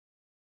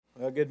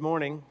Well, good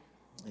morning.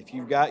 If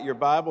you've got your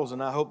Bibles,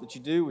 and I hope that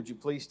you do, would you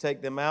please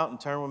take them out and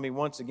turn with me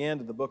once again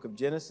to the book of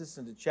Genesis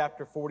and to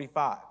chapter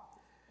 45.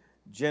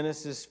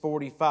 Genesis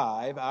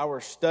 45, our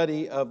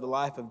study of the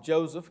life of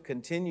Joseph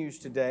continues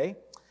today,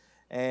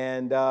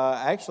 and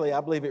actually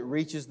I believe it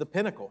reaches the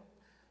pinnacle.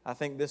 I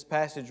think this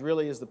passage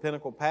really is the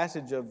pinnacle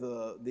passage of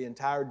the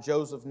entire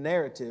Joseph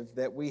narrative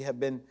that we have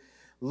been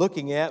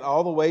looking at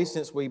all the way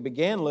since we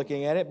began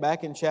looking at it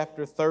back in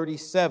chapter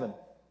 37.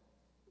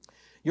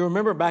 You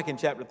remember back in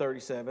chapter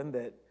 37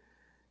 that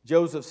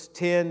Joseph's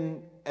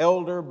 10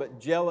 elder but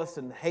jealous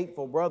and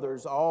hateful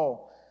brothers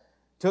all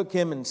took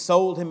him and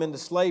sold him into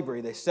slavery.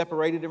 They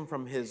separated him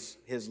from his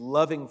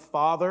loving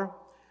father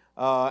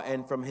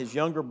and from his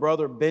younger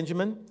brother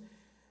Benjamin.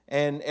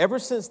 And ever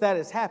since that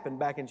has happened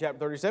back in chapter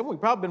 37, we've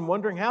probably been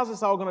wondering, how's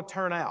this all going to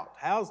turn out?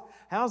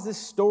 How's this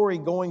story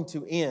going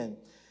to end?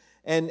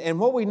 And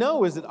what we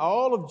know is that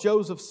all of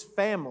Joseph's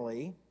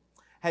family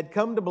had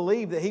come to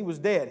believe that he was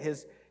dead.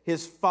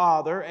 His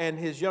father and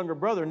his younger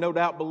brother no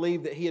doubt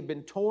believed that he had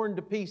been torn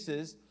to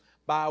pieces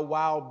by a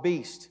wild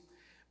beast.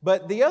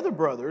 But the other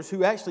brothers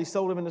who actually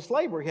sold him into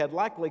slavery had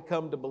likely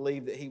come to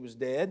believe that he was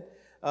dead,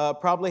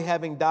 probably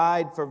having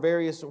died for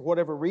various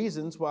whatever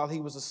reasons while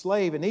he was a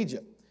slave in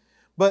Egypt.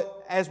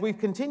 But as we've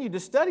continued to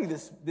study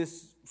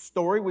this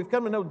story, we've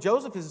come to know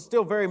Joseph is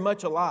still very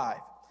much alive.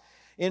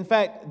 In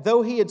fact,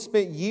 though he had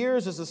spent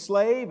years as a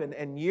slave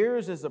and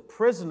years as a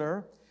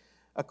prisoner,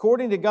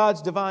 according to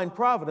God's divine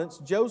providence,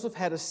 Joseph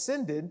had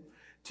ascended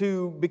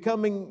to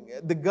becoming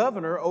the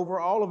governor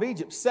over all of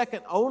Egypt,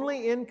 second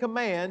only in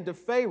command to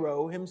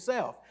Pharaoh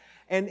himself.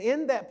 And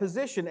in that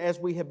position, as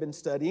we have been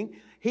studying,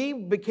 he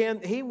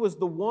was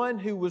the one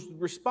who was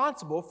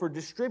responsible for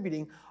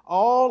distributing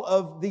all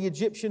of the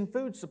Egyptian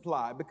food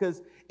supply,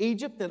 because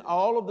Egypt and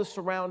all of the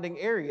surrounding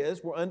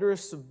areas were under a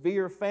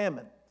severe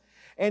famine.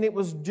 And it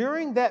was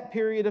during that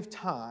period of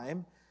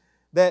time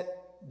that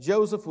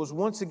Joseph was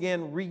once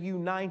again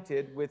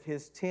reunited with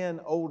his 10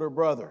 older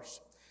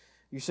brothers.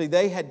 You see,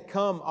 they had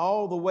come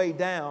all the way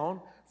down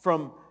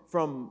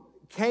from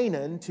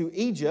Canaan to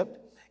Egypt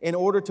in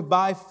order to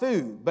buy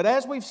food. But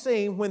as we've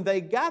seen, when they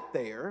got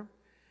there,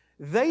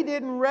 they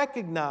didn't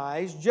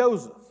recognize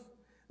Joseph.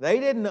 They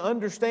didn't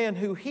understand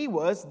who he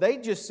was. They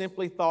just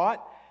simply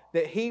thought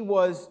that he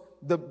was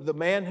the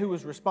man who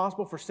was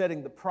responsible for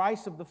setting the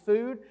price of the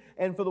food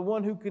and for the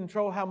one who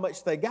controlled how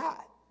much they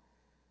got.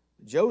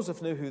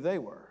 Joseph knew who they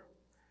were.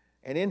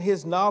 And in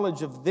his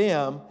knowledge of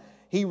them,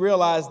 he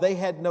realized they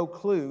had no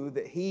clue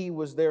that he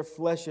was their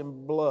flesh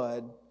and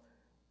blood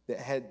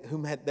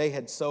whom they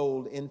had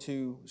sold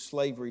into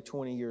slavery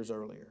 20 years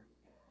earlier.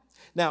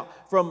 Now,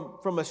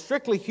 from a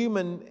strictly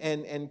human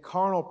and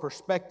carnal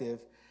perspective,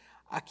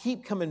 I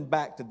keep coming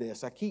back to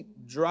this. I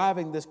keep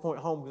driving this point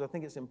home because I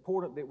think it's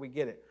important that we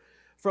get it.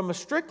 From a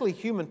strictly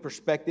human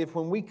perspective,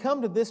 when we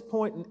come to this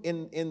point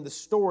in the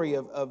story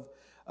of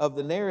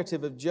the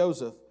narrative of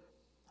Joseph,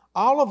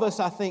 all of us,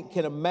 I think,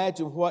 can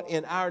imagine what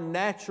in our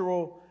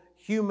natural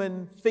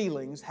human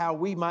feelings, how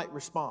we might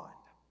respond.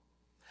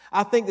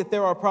 I think that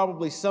there are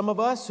probably some of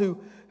us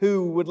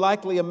who would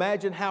likely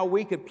imagine how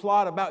we could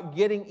plot about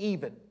getting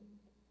even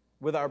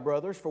with our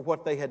brothers for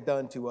what they had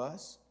done to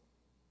us.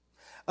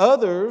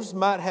 Others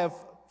might have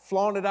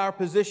flaunted our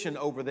position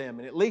over them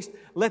and at least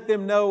let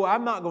them know,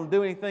 I'm not going to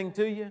do anything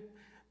to you,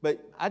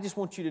 but I just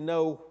want you to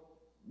know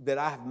that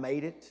I have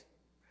made it.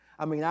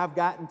 I mean, I've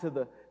gotten to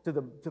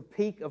the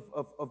peak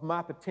of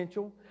my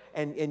potential,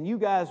 and you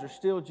guys are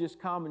still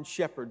just common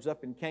shepherds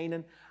up in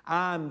Canaan.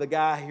 I'm the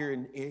guy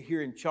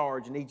here in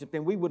charge in Egypt,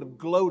 and we would have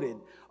gloated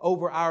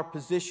over our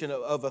position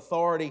of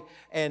authority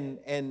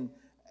and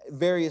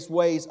various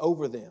ways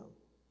over them.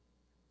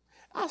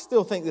 I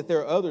still think that there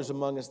are others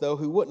among us, though,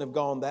 who wouldn't have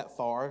gone that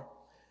far.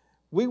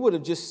 We would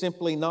have just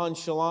simply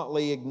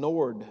nonchalantly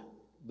ignored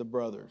the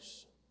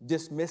brothers,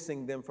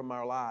 dismissing them from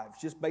our lives,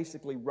 just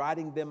basically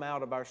writing them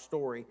out of our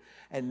story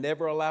and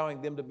never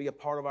allowing them to be a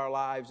part of our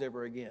lives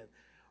ever again.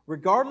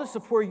 Regardless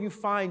of where you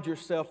find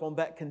yourself on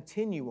that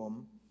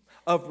continuum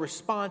of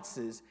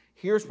responses,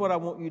 here's what I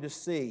want you to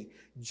see.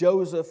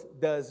 Joseph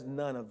does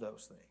none of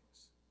those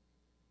things.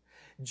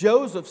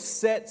 Joseph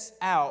sets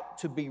out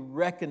to be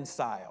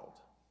reconciled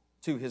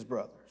to his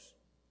brothers.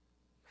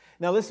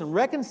 Now listen,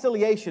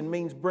 reconciliation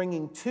means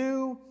bringing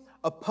two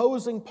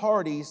opposing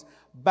parties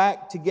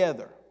back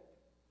together.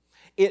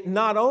 It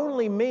not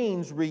only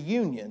means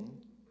reunion,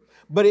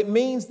 but it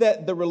means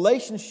that the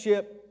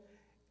relationship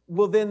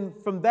will then,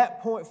 from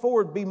that point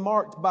forward, be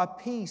marked by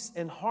peace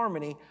and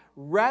harmony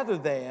rather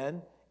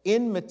than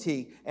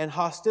enmity and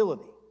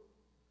hostility.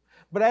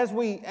 But as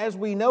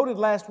we noted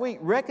last week,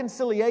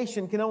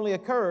 reconciliation can only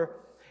occur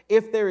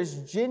if there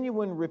is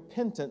genuine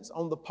repentance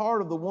on the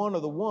part of the one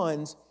or the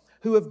ones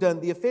who have done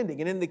the offending.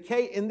 And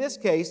in this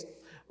case,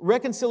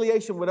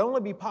 reconciliation would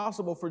only be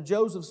possible for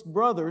Joseph's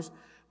brothers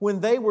when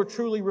they were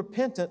truly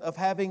repentant of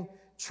having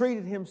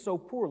treated him so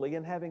poorly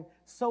and having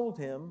sold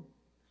him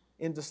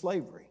into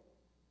slavery.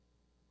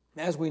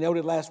 As we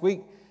noted last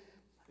week,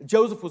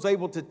 Joseph was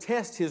able to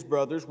test his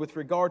brothers with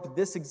regard to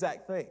this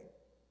exact thing.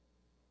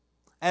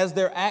 As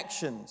their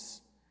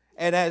actions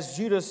And as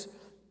Judah's,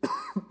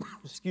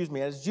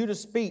 as Judah's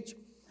speech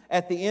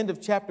at the end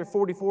of chapter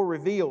 44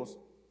 reveals,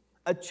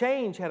 a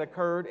change had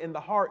occurred in the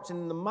hearts and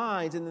in the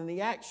minds and in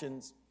the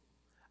actions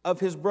of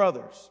his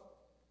brothers.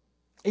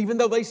 Even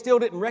though they still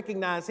didn't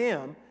recognize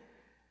him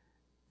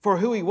for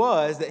who he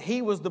was, that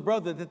he was the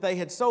brother that they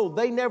had sold,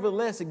 they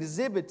nevertheless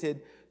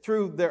exhibited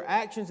through their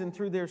actions and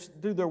through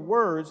their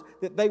words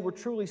that they were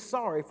truly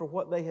sorry for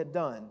what they had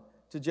done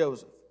to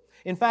Joseph.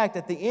 In fact,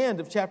 at the end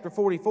of chapter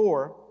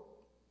 44,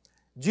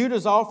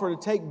 Judah's offer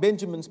to take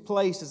Benjamin's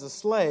place as a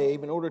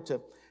slave in order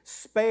to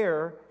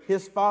spare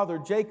his father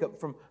Jacob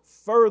from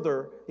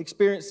further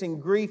experiencing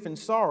grief and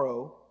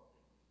sorrow,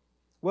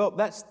 well,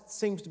 that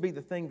seems to be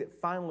the thing that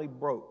finally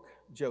broke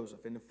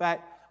Joseph. And in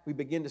fact, we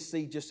begin to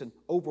see just an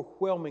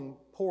overwhelming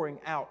pouring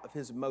out of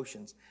his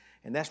emotions.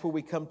 And that's where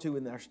we come to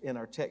in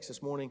our text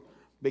this morning.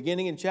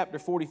 Beginning in chapter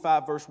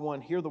 45, verse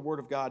 1, hear the word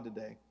of God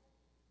today.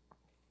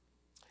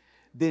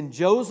 Then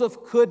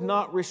Joseph could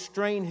not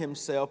restrain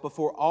himself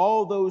before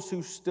all those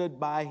who stood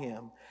by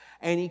him,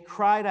 and he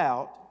cried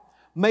out,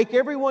 "Make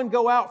everyone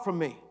go out from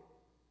me."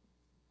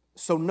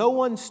 So no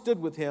one stood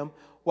with him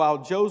while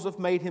Joseph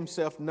made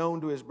himself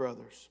known to his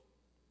brothers.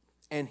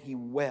 And he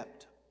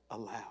wept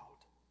aloud.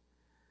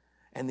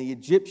 And the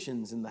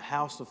Egyptians in the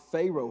house of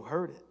Pharaoh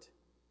heard it.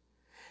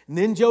 And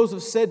then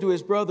Joseph said to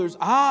his brothers,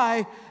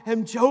 "I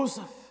am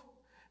Joseph.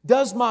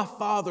 Does my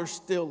father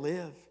still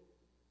live?"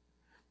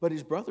 But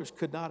his brothers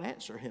could not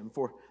answer him,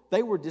 for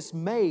they were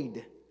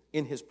dismayed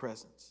in his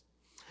presence.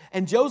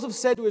 And Joseph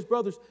said to his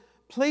brothers,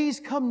 "Please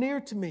come near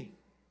to me."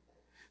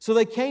 So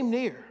they came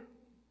near.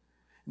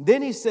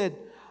 Then he said,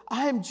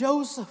 "I am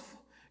Joseph,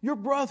 your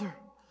brother,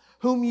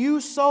 whom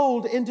you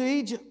sold into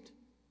Egypt.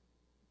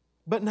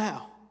 But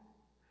now,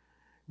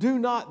 do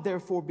not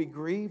therefore be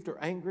grieved or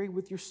angry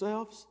with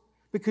yourselves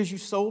because you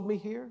sold me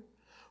here.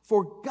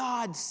 For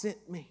God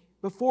sent me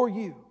before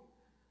you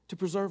to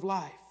preserve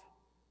life.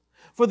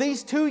 For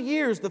these 2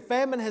 years the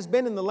famine has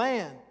been in the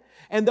land,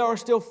 and there are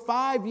still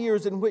 5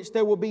 years in which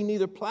there will be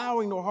neither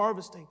plowing nor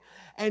harvesting.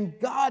 And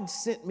God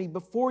sent me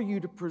before you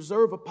to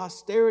preserve a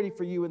posterity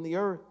for you in the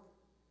earth,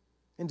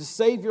 and to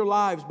save your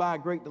lives by a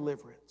great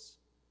deliverance.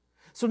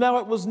 So now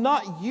it was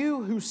not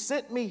you who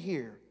sent me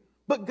here,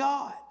 but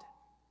God.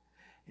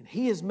 And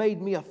He has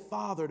made me a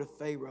father to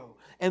Pharaoh,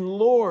 and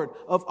Lord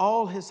of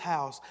all his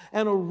house,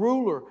 and a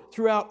ruler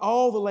throughout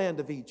all the land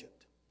of Egypt.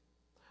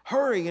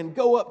 Hurry and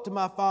go up to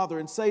my father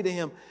and say to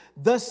him,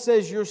 Thus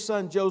says your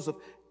son Joseph,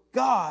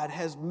 God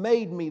has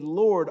made me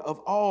Lord of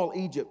all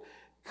Egypt.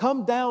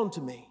 Come down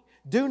to me,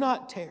 do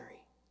not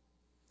tarry.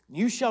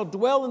 You shall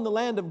dwell in the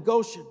land of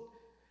Goshen,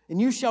 and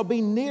you shall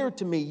be near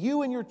to me,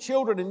 you and your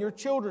children and your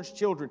children's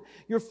children,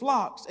 your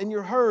flocks and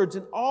your herds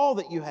and all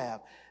that you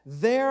have.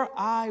 There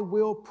I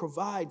will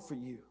provide for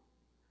you,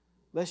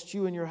 lest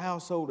you and your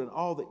household and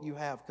all that you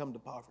have come to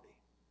poverty.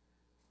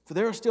 For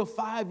there are still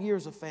 5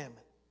 years of famine.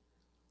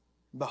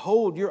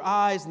 Behold, your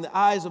eyes and the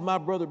eyes of my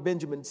brother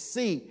Benjamin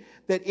see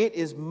that it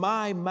is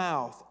my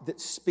mouth that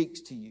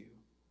speaks to you.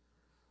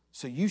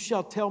 So you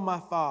shall tell my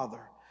father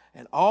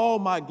and all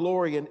my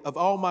glory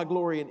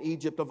in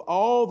Egypt, of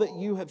all that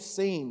you have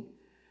seen,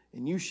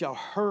 and you shall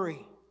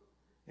hurry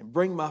and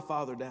bring my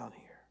father down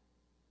here.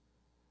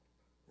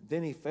 And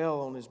then he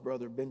fell on his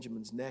brother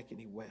Benjamin's neck and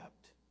he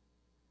wept.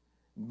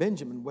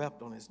 Benjamin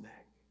wept on his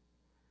neck.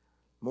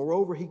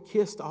 Moreover, he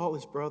kissed all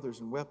his brothers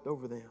and wept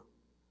over them.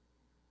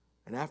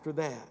 And after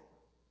that,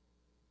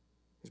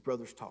 his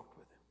brothers talked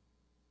with him.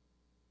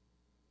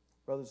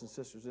 Brothers and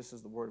sisters, this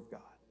is the word of God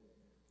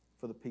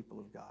for the people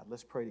of God.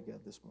 Let's pray together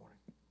this morning.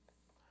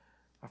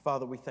 Our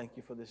Father, we thank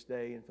you for this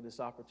day and for this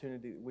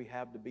opportunity that we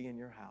have to be in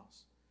your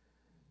house.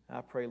 And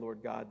I pray,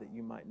 Lord God, that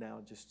you might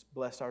now just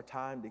bless our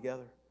time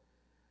together.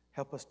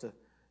 Help us to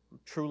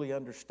truly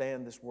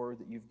understand this word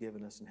that you've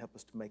given us, and help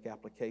us to make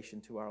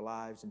application to our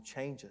lives and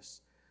change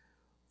us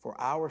for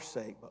our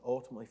sake, but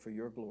ultimately for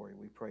your glory.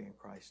 We pray in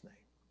Christ's name.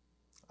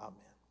 Amen.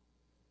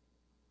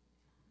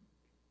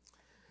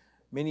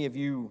 Many of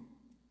you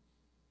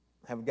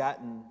have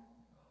gotten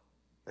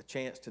a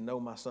chance to know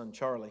my son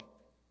Charlie.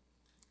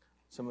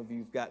 Some of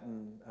you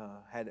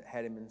have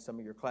had him in some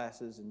of your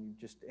classes, and you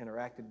just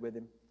interacted with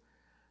him.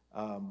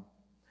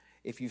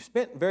 If you've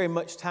spent very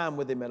much time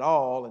with him at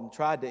all and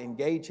tried to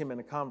engage him in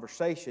a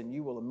conversation,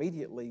 you will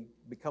immediately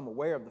become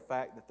aware of the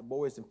fact that the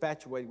boy is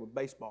infatuated with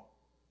baseball.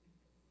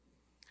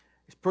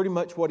 It's pretty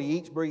much what he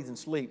eats, breathes, and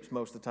sleeps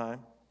most of the time.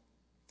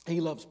 He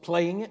loves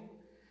playing it.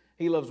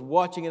 He loves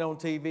watching it on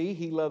TV.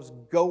 He loves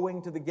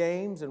going to the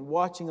games and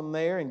watching them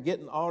there and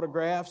getting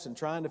autographs and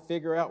trying to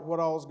figure out what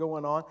all is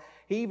going on.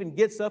 He even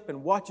gets up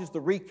and watches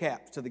the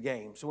recaps to the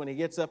games. So when he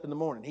gets up in the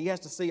morning, he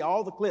has to see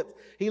all the clips.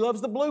 He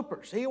loves the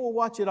bloopers. He will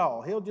watch it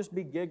all. He'll just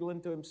be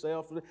giggling to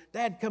himself.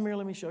 Dad, come here,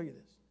 let me show you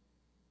this.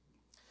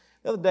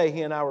 The other day,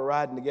 he and I were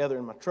riding together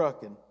in my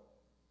truck, and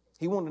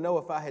he wanted to know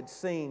if I had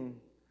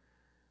seen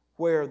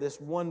where this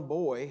one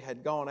boy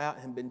had gone out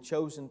and been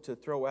chosen to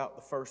throw out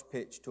the first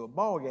pitch to a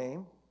ball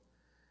game.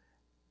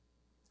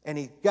 And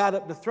he got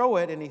up to throw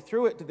it, and he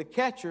threw it to the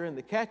catcher, and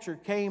the catcher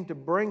came to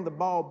bring the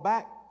ball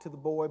back to the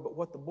boy, but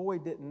what the boy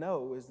didn't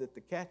know is that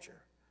the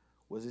catcher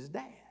was his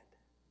dad.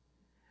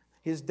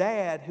 His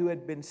dad, who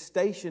had been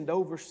stationed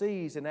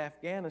overseas in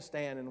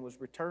Afghanistan and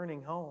was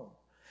returning home.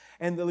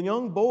 And the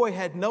young boy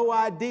had no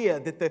idea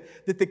that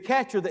the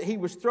catcher that he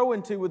was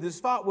throwing to was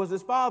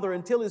his father,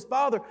 until his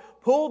father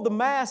pulled the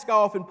mask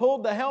off and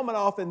pulled the helmet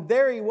off, and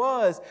there he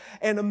was.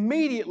 And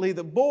immediately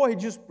the boy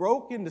just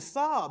broke into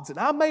sobs. And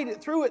I made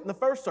it through it in the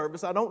first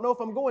service. I don't know if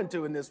I'm going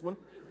to in this one.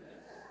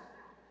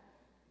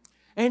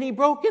 And he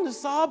broke into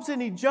sobs,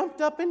 and he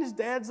jumped up in his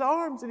dad's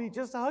arms, and he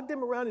just hugged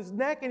him around his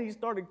neck, and he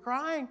started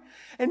crying.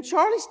 And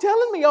Charlie's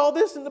telling me all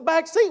this in the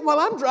back seat while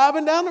I'm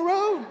driving down the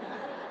road.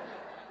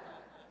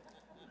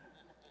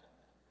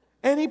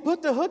 And he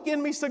put the hook in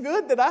me so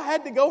good that I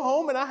had to go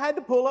home and I had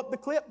to pull up the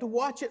clip to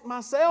watch it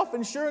myself.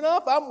 And sure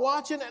enough, I'm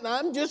watching it and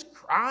I'm just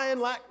crying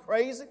like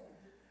crazy.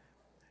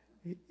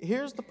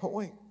 Here's the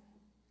point.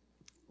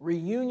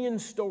 Reunion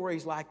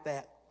stories like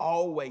that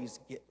always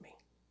get me.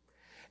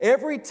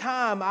 Every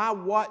time I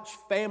watch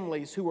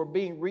families who are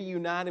being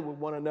reunited with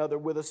one another,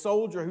 with a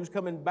soldier who's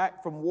coming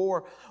back from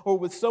war, or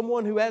with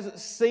someone who hasn't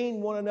seen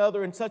one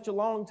another in such a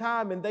long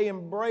time, and they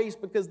embrace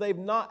because they've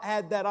not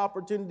had that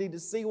opportunity to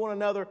see one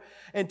another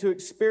and to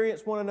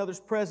experience one another's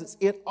presence,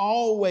 it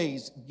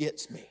always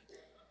gets me.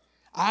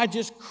 I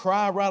just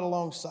cry right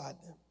alongside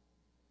them.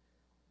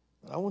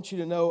 But I want you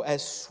to know,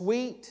 as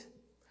sweet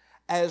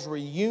as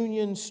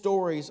reunion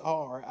stories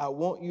are, I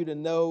want you to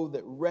know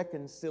that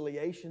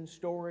reconciliation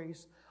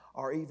stories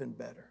are even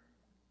better.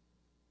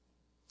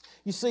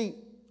 You see,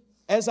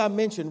 as I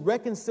mentioned,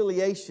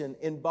 reconciliation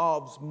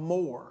involves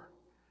more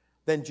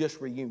than just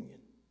reunion.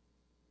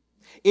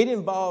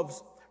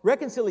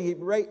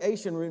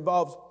 Reconciliation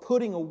involves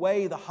putting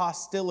away the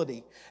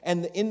hostility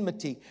and the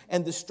enmity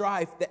and the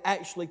strife that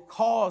actually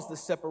caused the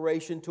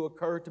separation to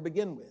occur to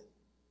begin with.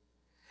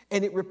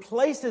 And it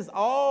replaces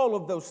all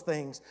of those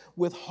things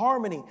with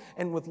harmony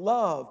and with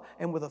love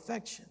and with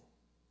affection.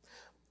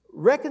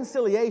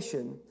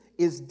 Reconciliation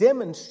is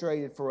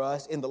demonstrated for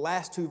us in the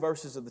last two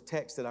verses of the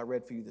text that I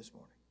read for you this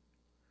morning.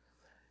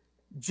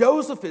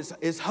 Joseph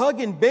is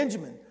hugging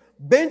Benjamin.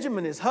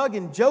 Benjamin is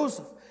hugging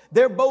Joseph.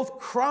 They're both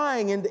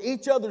crying into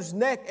each other's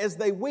neck as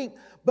they weep.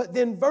 But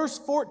then verse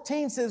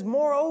 14 says,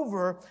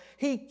 moreover,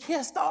 he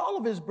kissed all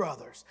of his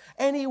brothers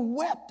and he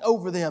wept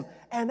over them.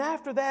 And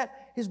after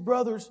that, his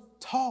brothers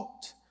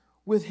talked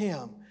with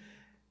him.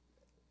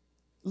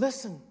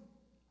 Listen,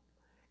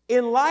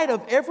 in light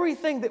of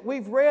everything that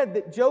we've read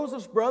that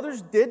Joseph's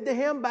brothers did to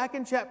him back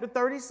in chapter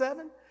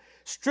 37,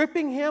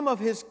 stripping him of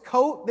his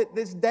coat that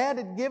his dad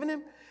had given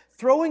him,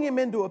 throwing him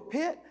into a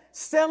pit,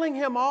 selling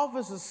him off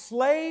as a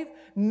slave,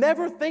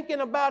 never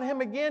thinking about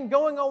him again,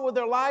 going on with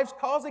their lives,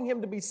 causing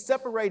him to be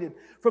separated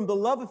from the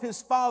love of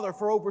his father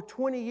for over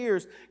 20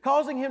 years,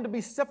 causing him to be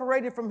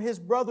separated from his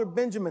brother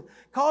Benjamin,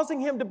 causing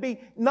him to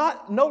be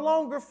no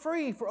longer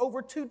free for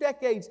over 2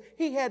 decades.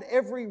 He had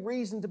every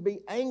reason to be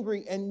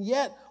angry, and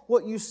yet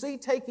what you see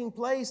taking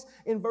place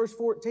in verse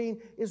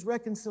 14 is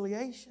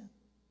reconciliation.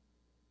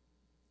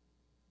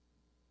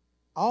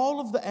 All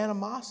of the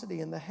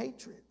animosity and the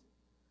hatred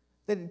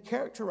that had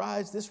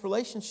characterized this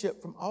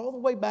relationship from all the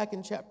way back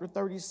in chapter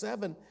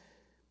 37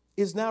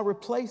 is now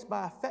replaced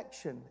by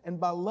affection and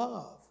by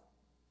love.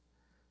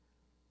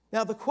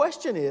 Now the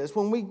question is,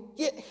 when we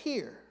get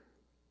here,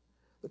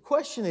 the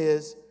question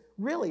is,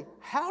 really,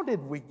 how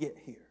did we get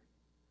here?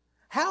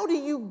 How do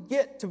you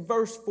get to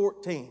verse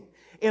 14?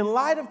 In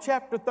light of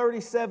chapter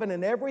 37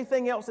 and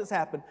everything else that's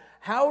happened,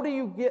 how do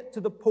you get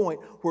to the point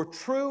where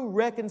true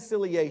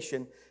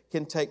reconciliation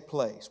can take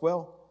place?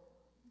 Well,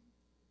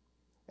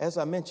 as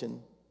I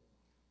mentioned,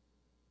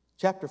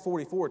 chapter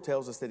 44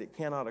 tells us that it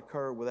cannot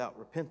occur without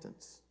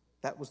repentance.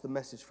 That was the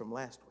message from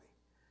last week.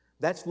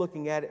 That's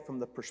looking at it from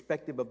the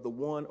perspective of the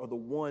one or the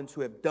ones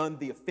who have done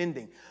the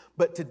offending.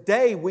 But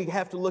today we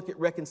have to look at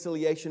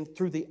reconciliation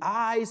through the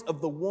eyes of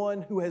the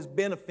one who has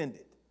been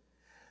offended,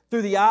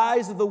 through the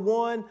eyes of the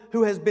one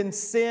who has been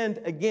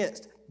sinned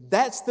against.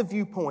 That's the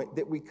viewpoint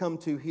that we come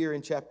to here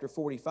in chapter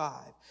 45.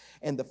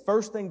 And the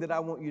first thing that I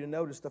want you to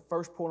notice, the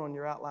first point on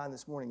your outline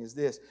this morning is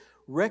this: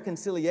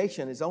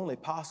 reconciliation is only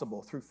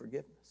possible through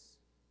forgiveness.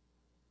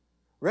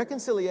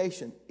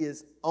 Reconciliation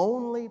is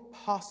only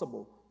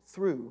possible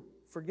through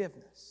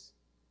forgiveness.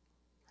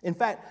 In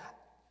fact,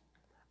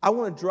 I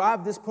want to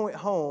drive this point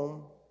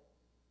home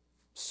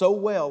so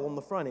well on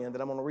the front end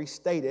that I'm going to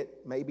restate it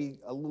maybe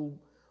a little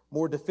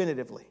more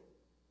definitively.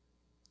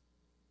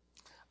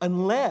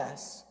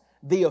 Unless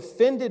the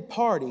offended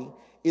party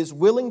is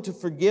willing to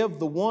forgive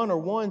the one or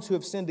ones who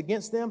have sinned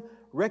against them,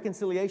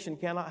 reconciliation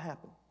cannot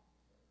happen.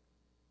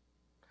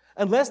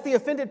 Unless the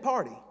offended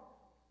party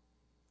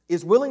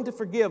is willing to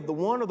forgive the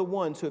one or the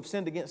ones who have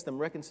sinned against them,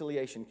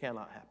 reconciliation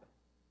cannot happen.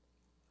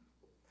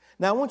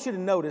 Now, I want you to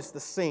notice the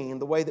scene,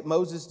 the way that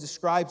Moses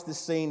describes the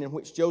scene in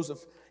which Joseph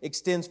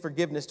extends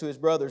forgiveness to his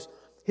brothers.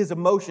 his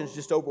emotions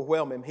just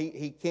overwhelm him.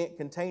 He can't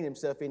contain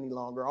himself any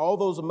longer. All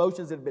those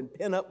emotions that have been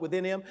pent up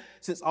within him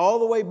since all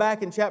the way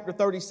back in chapter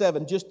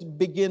 37 just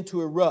begin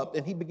to erupt.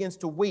 And he begins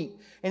to weep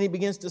and he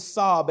begins to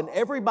sob. And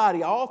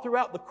everybody all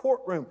throughout the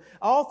courtroom,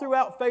 all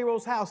throughout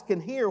Pharaoh's house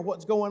can hear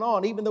what's going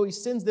on, even though he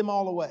sends them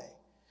all away.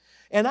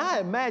 And I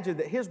imagine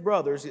that his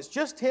brothers, it's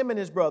just him and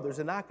his brothers,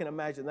 and I can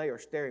imagine they are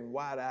staring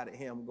wide-eyed at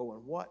him going,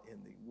 what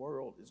in the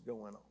world is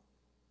going on?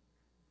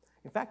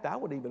 In fact, I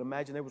would even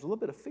imagine there was a little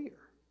bit of fear,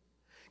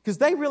 because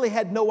they really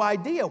had no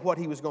idea what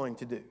he was going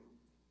to do.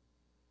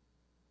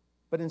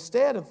 But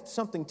instead of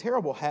something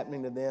terrible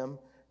happening to them,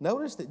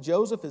 notice that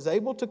Joseph is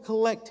able to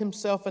collect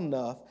himself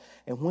enough,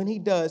 and when he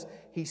does,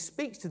 he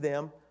speaks to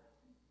them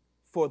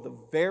for the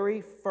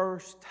very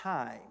first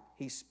time.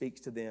 He speaks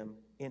to them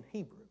in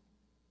Hebrew.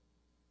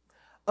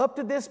 Up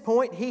to this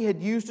point, he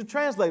had used a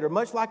translator,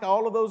 much like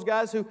all of those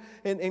guys who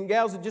and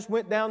gals that just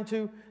went down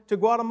to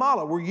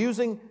Guatemala were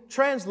using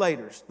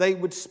translators. They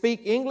would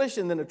speak English,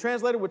 and then the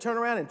translator would turn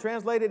around and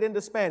translate it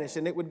into Spanish,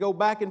 and it would go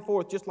back and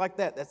forth just like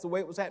that. That's the way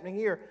it was happening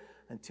here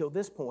until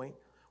this point,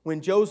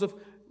 when Joseph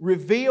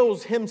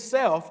reveals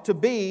himself to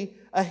be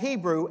a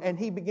Hebrew, and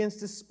he begins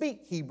to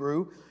speak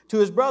Hebrew to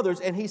his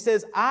brothers, and he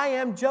says, I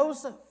am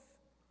Joseph.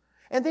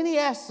 And then he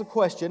asks a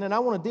question, and I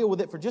want to deal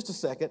with it for just a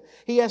second.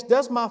 He asks,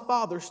 does my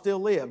father still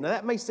live? Now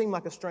that may seem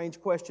like a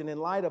strange question in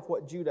light of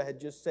what Judah had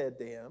just said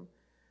to him.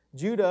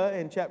 Judah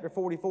in chapter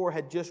 44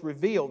 had just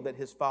revealed that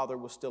his father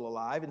was still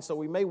alive. And so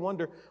we may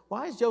wonder,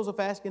 why is Joseph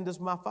asking, does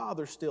my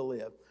father still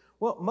live?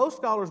 Well, most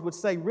scholars would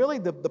say really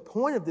the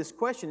point of this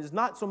question is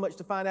not so much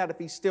to find out if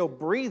he's still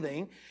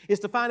breathing,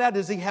 it's to find out,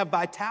 does he have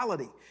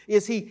vitality?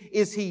 Is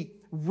he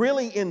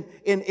really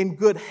in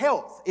good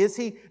health? Does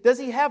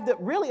he have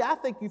that? Really, I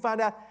think you find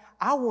out,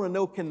 I want to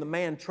know, can the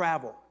man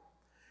travel?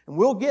 And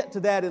we'll get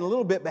to that in a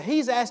little bit, but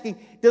he's asking,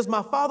 does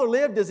my father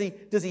live? Does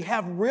he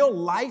have real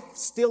life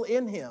still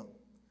in him?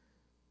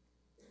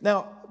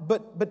 Now,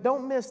 but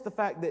don't miss the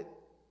fact that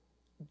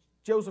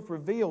Joseph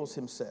reveals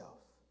himself.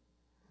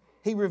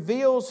 He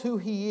reveals who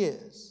he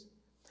is.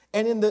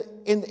 And in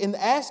the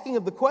asking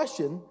of the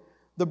question,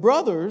 the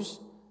brothers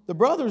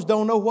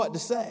don't know what to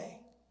say.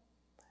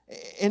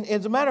 And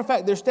as a matter of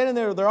fact, they're standing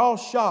there, they're all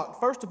shocked.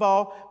 First of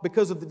all,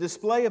 because of the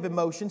display of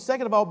emotion.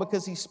 Second of all,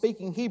 because he's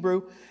speaking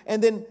Hebrew.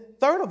 And then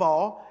third of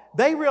all,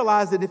 they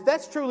realize that if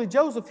that's truly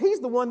Joseph, he's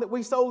the one that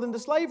we sold into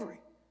slavery.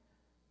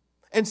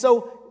 And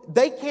so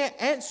they can't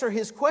answer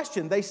his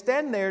question. They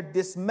stand there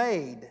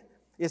dismayed,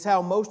 is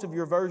how most of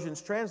your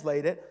versions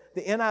translate it.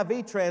 The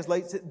NIV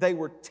translates it, they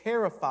were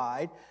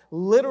terrified.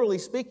 Literally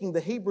speaking, the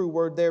Hebrew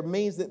word there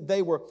means that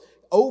they were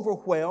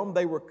overwhelmed,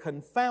 they were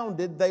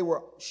confounded, they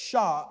were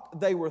shocked,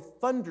 they were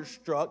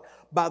thunderstruck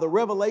by the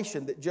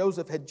revelation that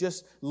Joseph had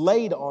just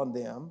laid on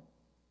them.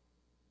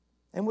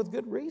 And with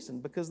good reason,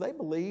 because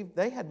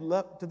they had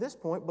up to this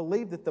point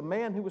believed that the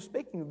man who was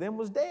speaking to them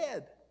was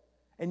dead.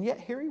 And yet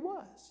here he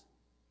was.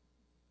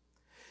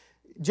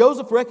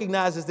 Joseph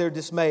recognizes their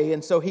dismay,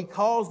 and so he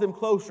calls them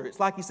closer.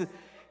 It's like he says,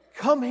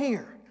 come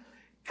here.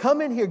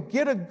 Come in here,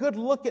 get a good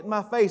look at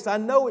my face. I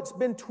know it's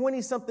been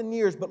 20-something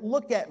years, but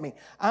look at me.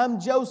 I'm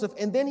Joseph.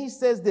 And then he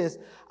says this,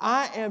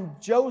 I am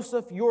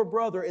Joseph, your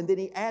brother. And then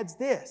he adds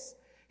this.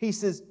 He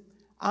says,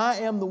 I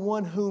am the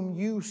one whom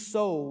you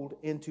sold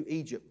into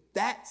Egypt.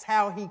 That's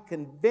how he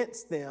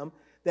convinced them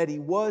that he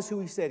was who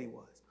he said he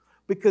was.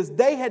 Because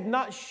they had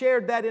not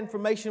shared that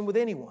information with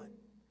anyone.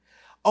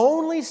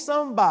 Only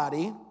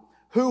somebody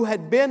who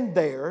had been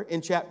there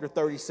in chapter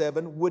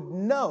 37 would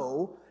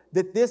know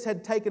that this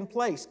had taken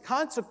place.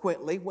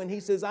 Consequently, when he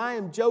says, I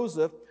am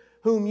Joseph,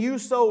 whom you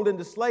sold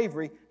into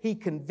slavery, he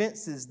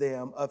convinces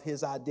them of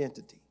his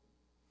identity.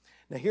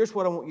 Now, here's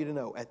what I want you to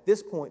know. At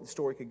this point, the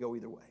story could go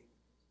either way.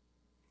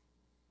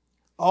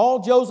 All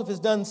Joseph has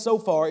done so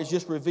far is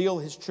just reveal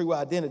his true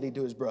identity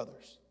to his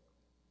brothers.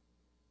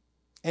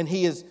 And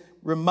he has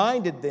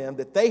reminded them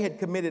that they had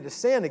committed a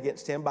sin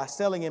against him by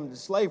selling him into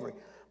slavery.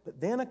 But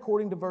then,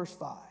 according to verse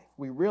 5,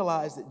 we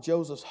realize that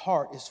Joseph's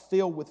heart is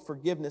filled with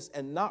forgiveness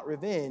and not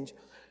revenge,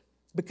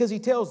 because he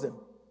tells them,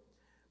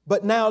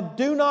 but now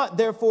do not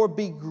therefore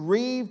be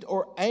grieved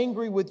or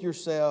angry with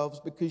yourselves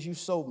because you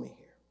sold me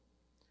here.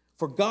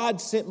 For God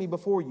sent me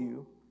before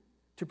you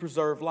to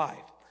preserve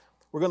life.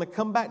 We're going to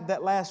come back to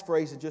that last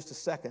phrase in just a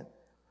second.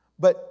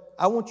 But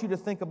I want you to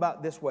think about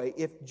it this way.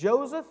 If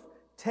Joseph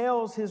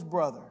tells his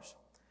brothers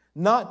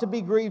not to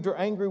be grieved or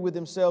angry with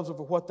themselves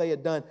over what they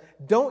had done,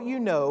 don't you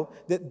know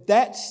that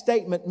that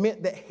statement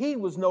meant that he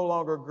was no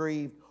longer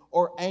grieved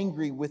or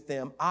angry with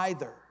them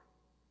either?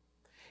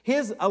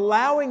 His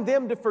allowing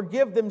them to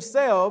forgive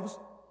themselves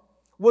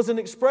was an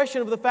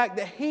expression of the fact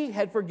that he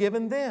had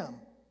forgiven them.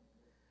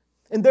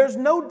 And there's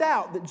no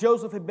doubt that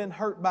Joseph had been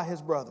hurt by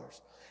his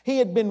brothers. He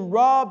had been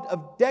robbed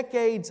of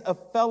decades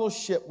of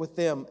fellowship with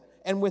them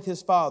and with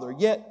his father.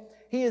 Yet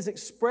he is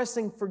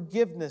expressing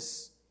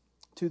forgiveness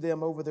to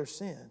them over their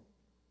sin.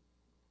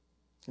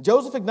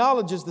 Joseph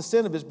acknowledges the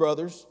sin of his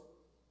brothers.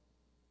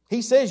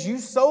 He says, you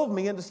sold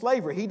me into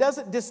slavery. He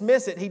doesn't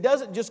dismiss it. He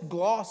doesn't just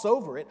gloss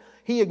over it.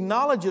 He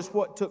acknowledges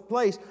what took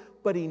place.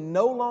 but he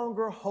no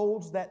longer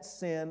holds that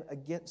sin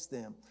against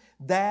them.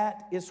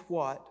 That is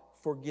what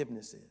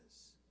forgiveness is.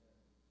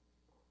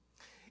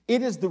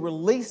 It is the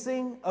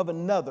releasing of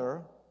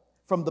another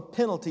from the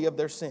penalty of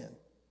their sin.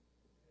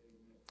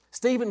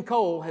 Stephen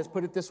Cole has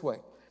put it this way.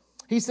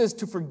 He says,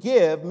 to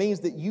forgive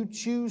means that you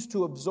choose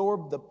to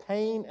absorb the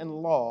pain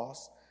and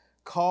loss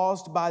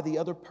caused by the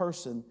other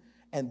person,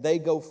 and they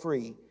go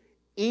free,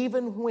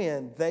 even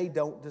when they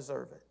don't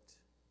deserve it.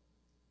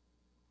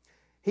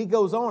 He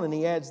goes on and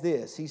he adds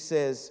this. He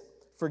says,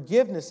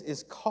 forgiveness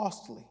is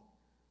costly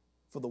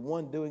for the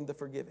one doing the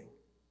forgiving.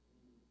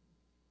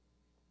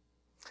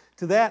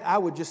 To that, I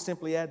would just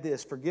simply add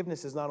this.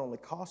 Forgiveness is not only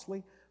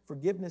costly,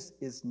 forgiveness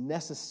is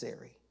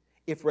necessary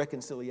if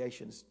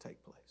reconciliation is to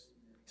take place.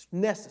 It's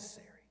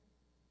necessary.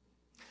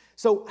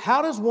 So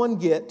how does one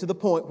get to the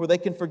point where they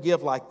can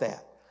forgive like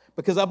that?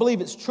 Because I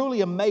believe it's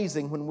truly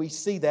amazing when we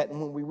see that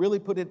and when we really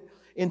put it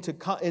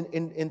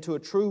into a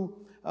true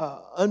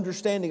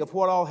understanding of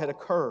what all had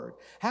occurred.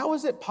 How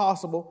is it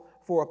possible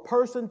for a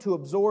person to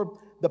absorb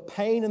the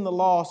pain and the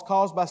loss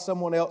caused by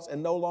someone else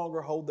and no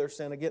longer hold their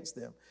sin against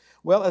them?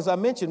 Well, as I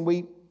mentioned,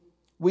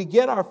 we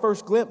get our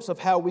first glimpse of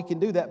how we can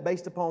do that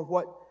based upon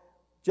what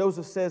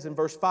Joseph says in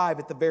verse 5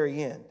 at the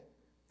very end.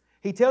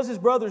 He tells his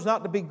brothers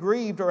not to be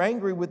grieved or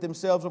angry with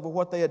themselves over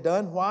what they had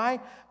done. Why?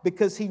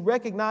 Because he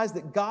recognized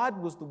that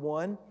God was the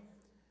one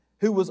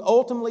who was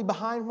ultimately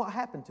behind what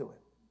happened to him.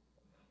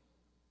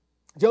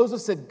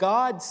 Joseph said,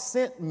 God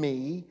sent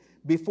me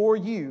before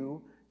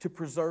you to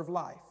preserve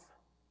life.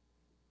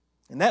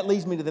 And that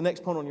leads me to the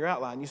next point on your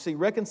outline. You see,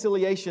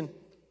 reconciliation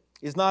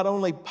is not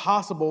only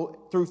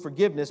possible through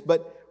forgiveness,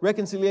 but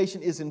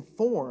reconciliation is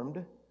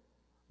informed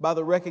by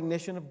the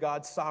recognition of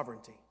God's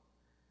sovereignty.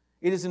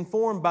 It is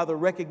informed by the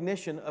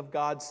recognition of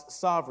God's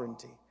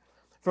sovereignty.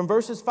 From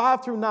verses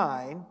 5 through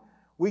 9,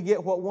 we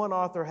get what one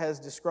author has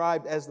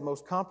described as the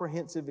most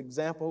comprehensive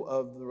example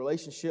of the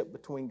relationship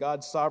between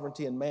God's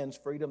sovereignty and man's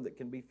freedom that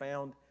can be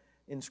found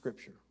in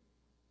Scripture.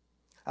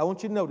 I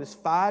want you to notice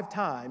 5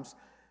 times,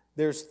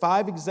 there's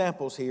 5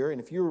 examples here, and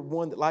if you're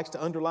one that likes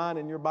to underline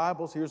in your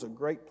Bibles, here's a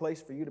great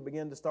place for you to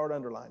begin to start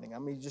underlining. I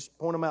mean, just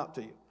point them out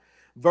to you.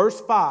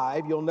 Verse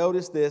 5, you'll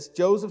notice this.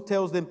 Joseph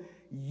tells them,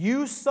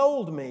 you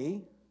sold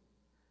me,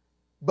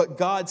 but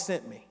God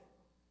sent me.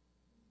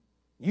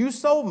 You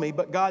sold me,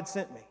 but God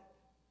sent me.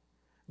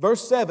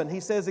 Verse 7, he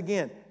says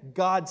again,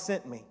 God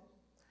sent me.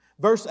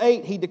 Verse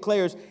 8, he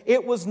declares,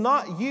 it was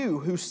not you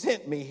who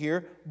sent me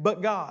here,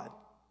 but God.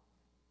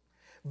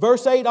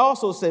 Verse 8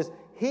 also says,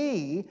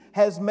 He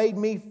has made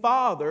me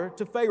father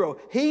to Pharaoh.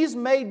 He's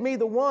made me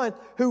the one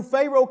who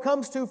Pharaoh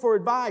comes to for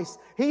advice.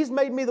 He's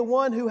made me the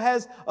one who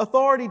has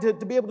authority to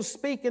be able to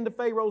speak into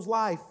Pharaoh's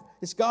life.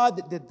 It's God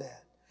that did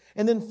that.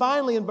 And then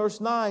finally in verse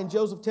 9,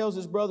 Joseph tells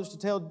his brothers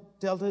to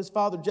tell his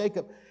father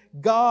Jacob,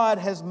 God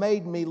has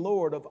made me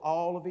Lord of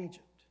all of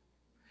Egypt.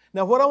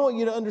 Now what I want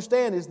you to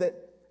understand is that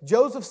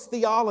Joseph's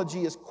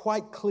theology is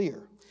quite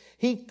clear.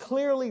 He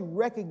clearly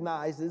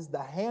recognizes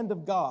the hand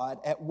of God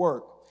at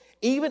work,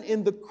 even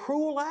in the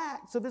cruel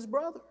acts of his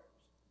brothers.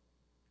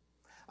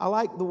 I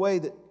like the way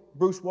that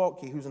Bruce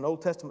Waltke, who's an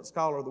Old Testament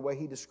scholar, the way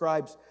he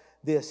describes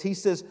this. He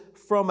says,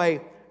 from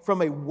a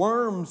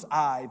worm's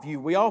eye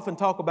view. We often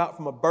talk about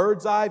from a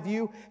bird's eye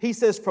view. He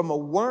says from a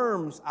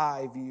worm's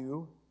eye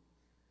view,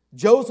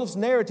 Joseph's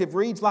narrative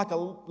reads like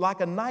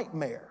a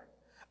nightmare,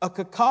 a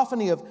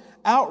cacophony of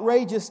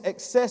outrageous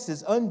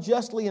excesses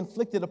unjustly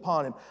inflicted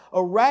upon him.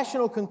 A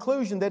rational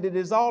conclusion that it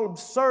is all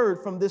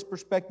absurd from this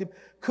perspective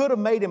could have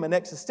made him an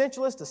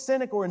existentialist, a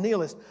cynic, or a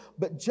nihilist.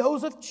 But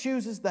Joseph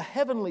chooses the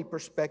heavenly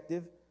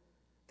perspective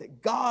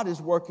that God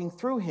is working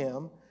through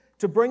him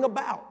to bring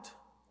about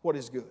what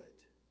is good.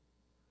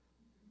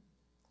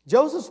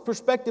 Joseph's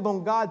perspective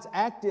on God's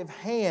active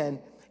hand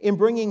in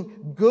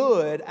bringing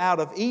good out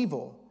of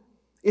evil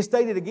is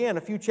stated again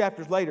a few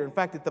chapters later. In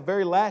fact, at the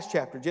very last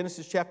chapter,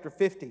 Genesis chapter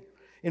 50,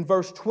 in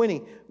verse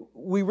 20,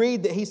 we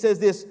read that he says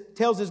this,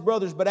 tells his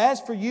brothers, but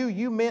as for you,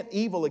 you meant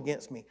evil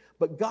against me,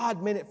 but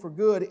God meant it for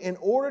good in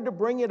order to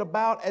bring it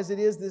about as it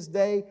is this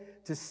day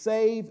to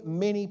save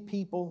many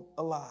people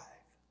alive.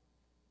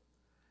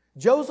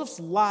 Joseph's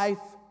life,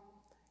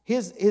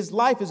 his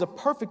life is a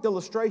perfect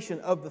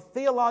illustration of the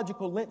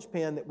theological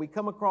linchpin that we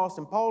come across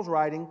in Paul's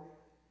writing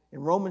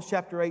in Romans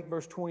chapter 8,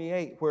 verse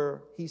 28,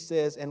 where he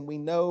says, and we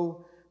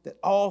know that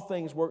all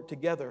things work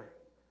together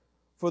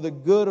for the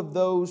good of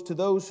those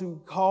who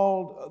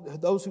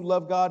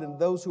love God and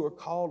those who are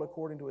called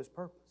according to His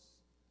purpose.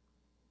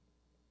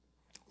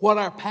 What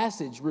our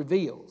passage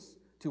reveals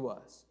to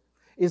us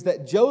is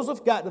that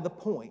Joseph got to the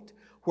point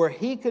where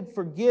he could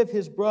forgive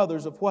his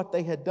brothers of what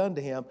they had done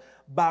to him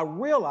by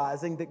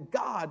realizing that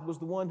God was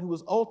the one who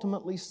was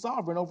ultimately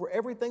sovereign over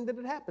everything that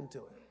had happened to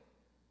him.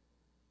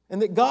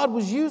 And that God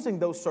was using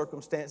those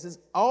circumstances,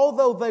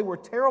 although they were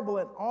terrible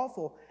and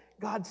awful,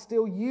 God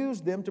still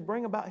used them to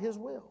bring about His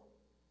will.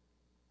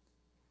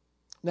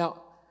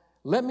 Now,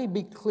 let me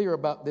be clear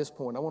about this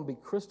point. I want to be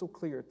crystal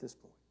clear at this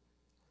point.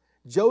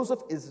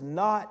 Joseph is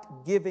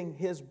not giving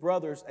his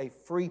brothers a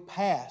free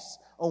pass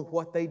on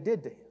what they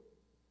did to him.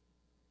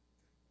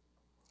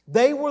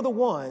 They were the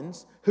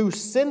ones who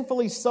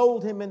sinfully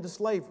sold him into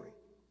slavery.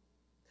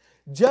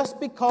 Just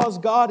because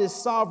God is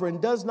sovereign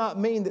does not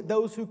mean that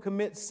those who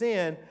commit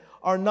sin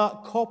are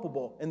not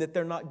culpable and that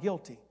they're not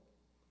guilty.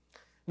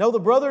 No, the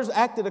brothers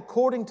acted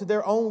according to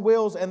their own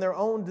wills and their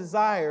own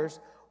desires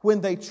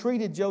when they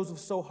treated Joseph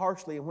so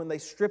harshly, and when they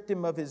stripped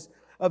him of his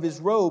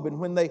robe, and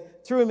when they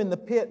threw him in the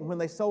pit, and when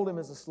they sold him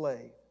as a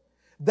slave.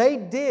 They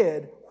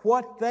did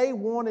what they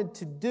wanted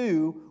to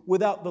do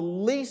without the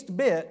least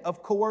bit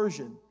of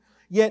coercion.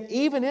 Yet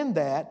even in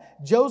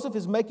that, Joseph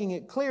is making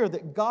it clear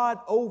that God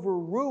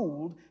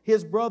overruled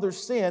his brother's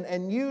sin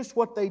and used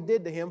what they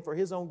did to him for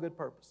his own good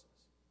purposes.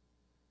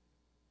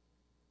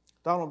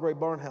 Donald Gray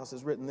Barnhouse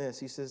has written this.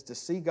 He says, "To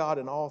see God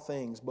in all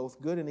things,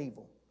 both good and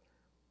evil,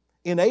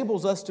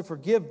 enables us to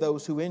forgive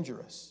those who injure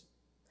us.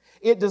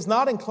 It does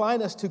not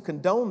incline us to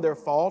condone their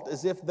fault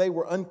as if they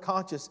were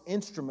unconscious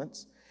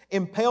instruments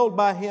impelled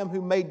by Him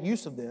who made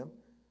use of them.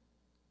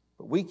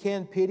 But we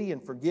can pity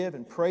and forgive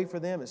and pray for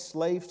them as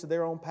slaves to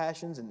their own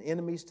passions and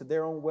enemies to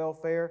their own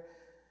welfare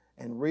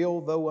and real,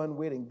 though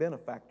unwitting,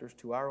 benefactors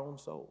to our own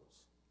souls."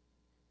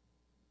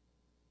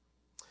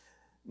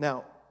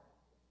 Now,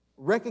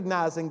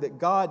 recognizing that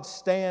God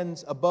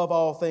stands above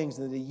all things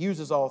and that He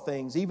uses all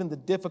things, even the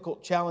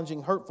difficult,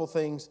 challenging, hurtful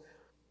things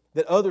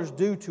that others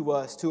do to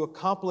us to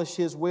accomplish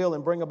His will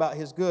and bring about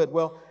His good,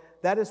 well,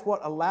 that is what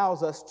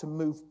allows us to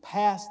move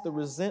past the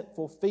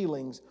resentful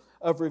feelings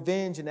of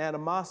revenge and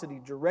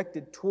animosity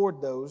directed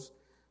toward those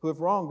who have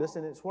wronged us,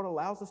 and it's what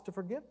allows us to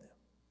forgive them.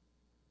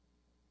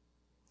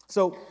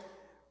 So,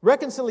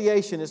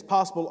 reconciliation is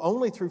possible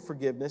only through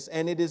forgiveness,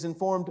 and it is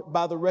informed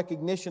by the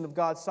recognition of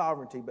God's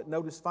sovereignty. But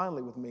notice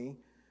finally with me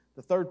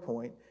the third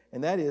point,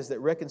 and that is that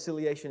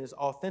reconciliation is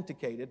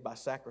authenticated by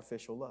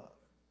sacrificial love.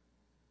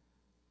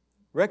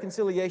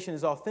 Reconciliation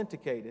is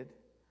authenticated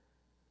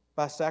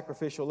by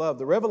sacrificial love.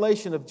 The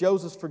revelation of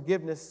Joseph's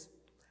forgiveness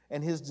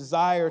and his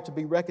desire to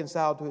be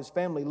reconciled to his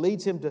family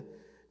leads him to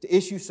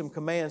issue some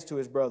commands to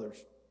his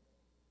brothers.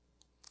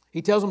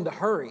 He tells them to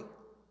hurry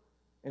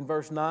in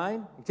verse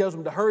 9. He tells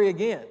them to hurry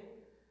again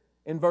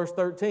in verse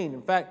 13.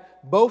 In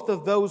fact, both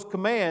of those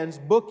commands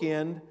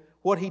bookend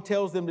what he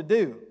tells them to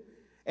do.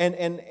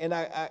 And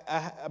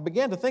I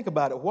began to think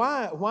about it.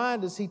 Why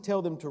does he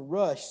tell them to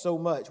rush so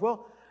much?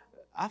 Well,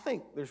 I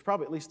think there's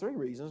probably at least three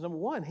reasons. Number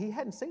one, he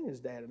hadn't seen his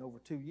dad in over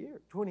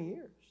 20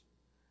 years.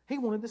 He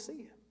wanted to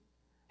see him.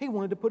 He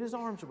wanted to put his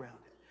arms around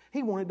him.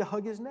 He wanted to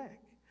hug his neck.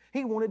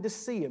 He wanted to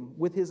see him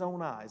with his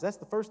own eyes. That's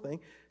the first thing.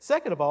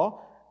 Second of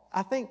all,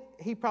 I think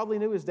he probably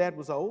knew his dad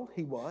was old.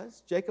 He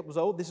was. Jacob was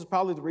old. This is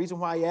probably the reason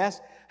why he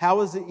asked, how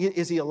is it?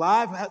 Is he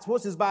alive?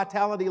 What's his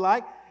vitality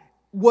like?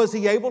 Was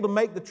he able to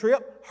make the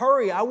trip?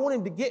 Hurry, I want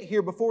him to get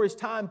here before his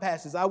time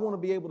passes. I want to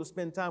be able to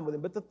spend time with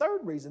him. But the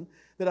third reason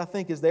that I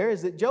think is there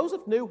is that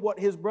Joseph knew what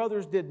his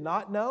brothers did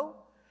not know.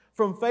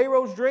 From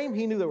Pharaoh's dream,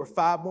 he knew there were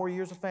 5 more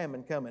years of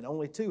famine coming.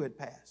 Only 2 had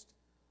passed.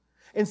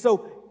 And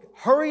so,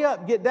 hurry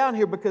up, get down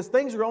here, because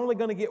things are only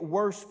going to get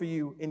worse for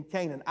you in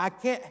Canaan. I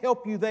can't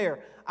help you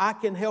there. I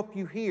can help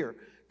you here.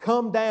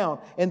 Come down,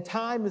 and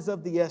time is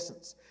of the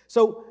essence.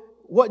 So,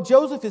 what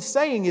Joseph is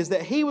saying is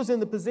that he was in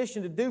the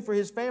position to do for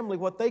his family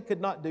what they could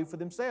not do for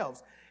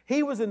themselves.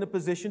 He was in the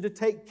position to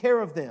take care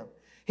of them.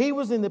 He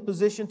was in the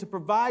position to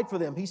provide for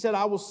them. He said,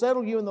 I will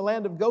settle you in the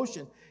land of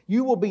Goshen.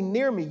 You will be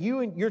near me, you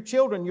and your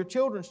children, your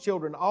children's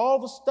children, all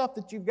the stuff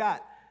that you've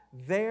got.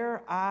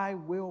 There I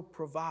will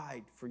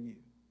provide for you.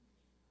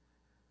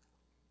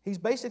 He's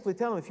basically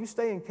telling them, if you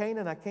stay in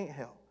Canaan, I can't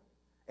help,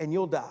 and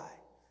you'll die.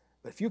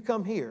 But if you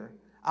come here,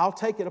 I'll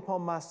take it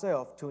upon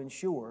myself to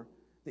ensure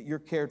that you're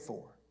cared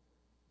for.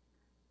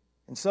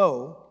 And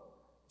so,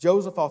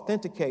 Joseph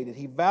authenticated,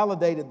 he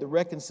validated the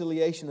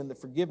reconciliation and the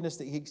forgiveness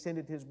that he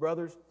extended to his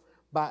brothers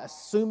by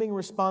assuming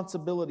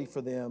responsibility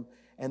for them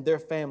and their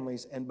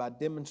families and by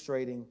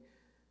demonstrating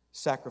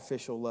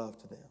sacrificial love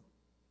to them.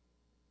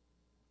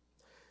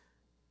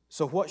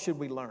 So what should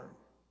we learn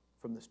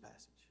from this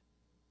passage?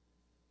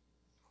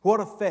 What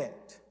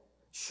effect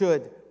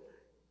should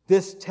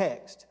this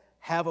text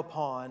have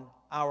upon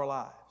our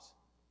lives?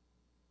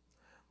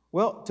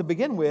 Well, to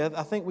begin with,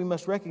 I think we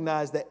must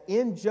recognize that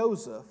in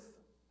Joseph,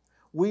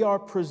 we are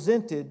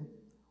presented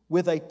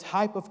with a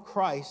type of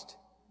Christ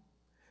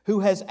who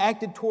has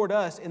acted toward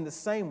us in the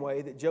same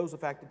way that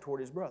Joseph acted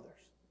toward his brothers.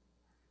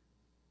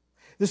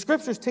 The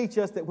Scriptures teach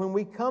us that when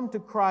we come to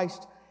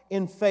Christ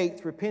in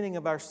faith, repenting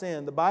of our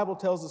sin, the Bible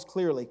tells us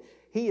clearly,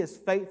 He is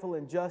faithful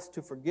and just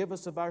to forgive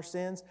us of our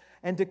sins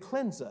and to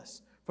cleanse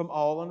us from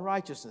all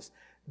unrighteousness.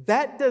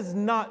 That does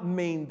not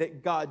mean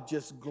that God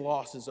just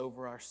glosses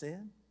over our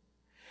sin.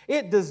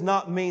 It does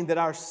not mean that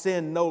our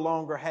sin no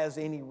longer has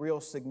any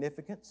real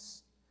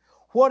significance.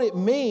 What it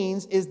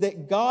means is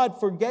that God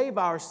forgave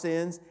our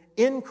sins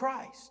in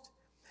Christ.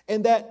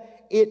 And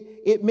that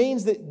it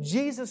means that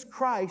Jesus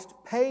Christ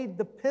paid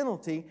the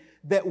penalty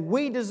that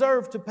we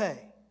deserve to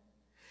pay.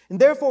 And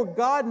therefore,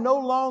 God no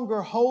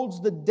longer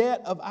holds the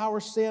debt of our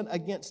sin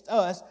against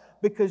us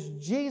because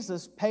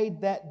Jesus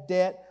paid that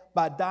debt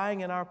by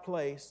dying in our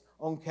place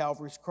on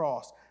Calvary's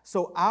cross.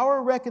 So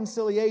our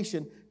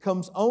reconciliation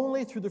comes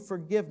only through the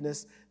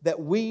forgiveness that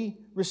we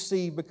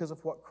receive because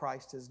of what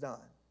Christ has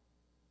done.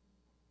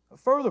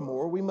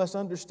 Furthermore, we must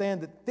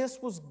understand that this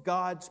was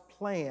God's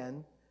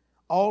plan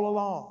all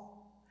along.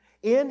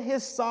 In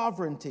His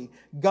sovereignty,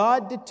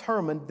 God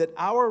determined that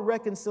our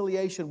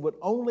reconciliation would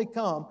only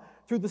come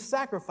through the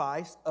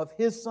sacrifice of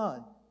His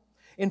Son.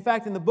 In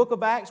fact, in the book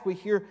of Acts, we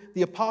hear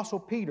the Apostle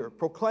Peter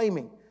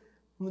proclaiming,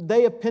 on the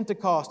day of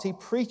Pentecost, he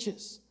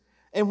preaches.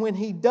 And when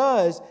he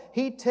does,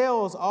 he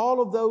tells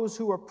all of those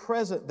who are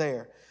present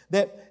there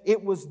that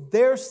it was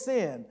their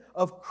sin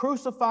of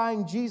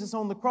crucifying Jesus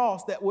on the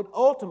cross that would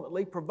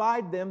ultimately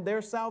provide them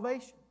their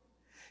salvation.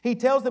 He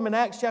tells them in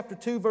Acts chapter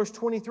 2, verse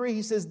 23,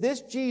 he says,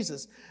 "This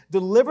Jesus,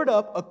 delivered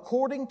up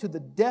according to the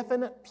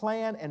definite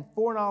plan and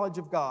foreknowledge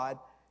of God,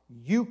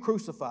 you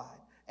crucified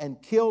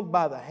and killed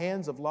by the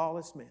hands of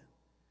lawless men."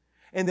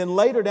 And then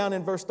later down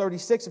in verse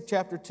 36 of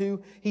chapter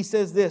 2, he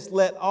says this,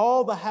 "Let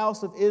all the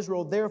house of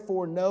Israel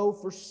therefore know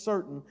for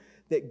certain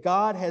that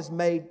God has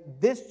made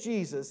this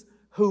Jesus,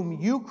 whom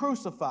you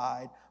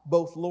crucified,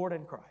 both Lord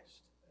and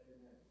Christ."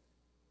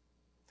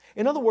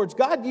 In other words,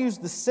 God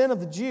used the sin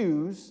of the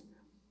Jews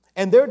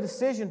and their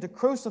decision to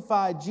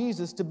crucify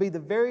Jesus to be the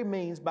very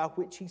means by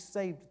which He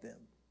saved them.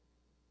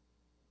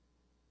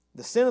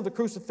 The sin of the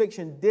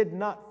crucifixion did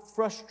not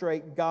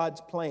frustrate God's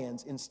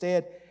plans.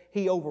 Instead,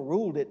 He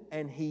overruled it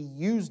and He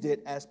used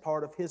it as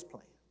part of His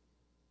plan.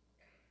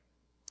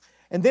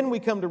 And then we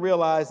come to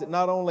realize that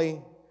not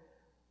only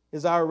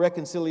is our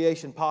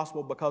reconciliation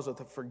possible because of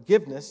the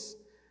forgiveness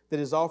that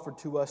is offered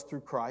to us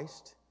through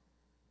Christ,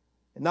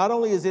 and not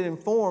only is it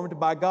informed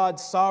by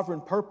God's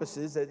sovereign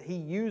purposes that He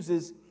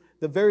uses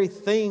the very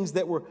things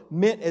that were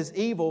meant as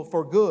evil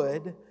for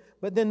good,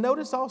 but then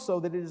notice also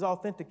that it is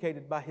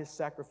authenticated by His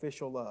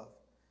sacrificial love.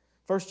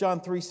 1 John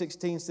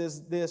 3:16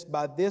 says this,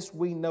 "By this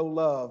we know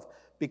love,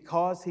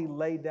 because He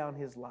laid down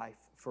His life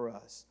for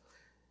us."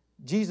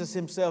 Jesus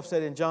Himself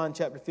said in John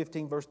chapter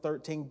 15, verse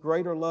 13,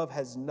 "Greater love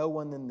has no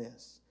one than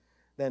this,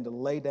 than to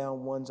lay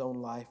down one's own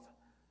life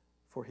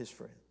for his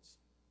friends."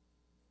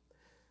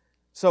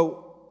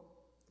 So,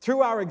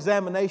 through our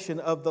examination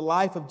of the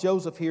life of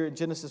Joseph here in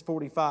Genesis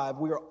 45,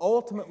 we are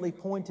ultimately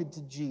pointed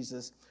to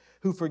Jesus,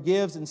 who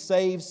forgives and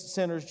saves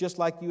sinners just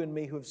like you and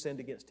me who have sinned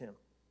against Him.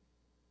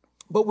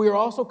 But we are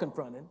also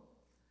confronted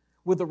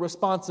with the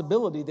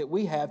responsibility that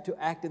we have to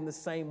act in the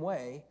same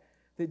way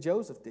that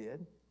Joseph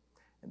did,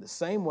 in the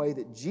same way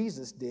that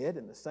Jesus did,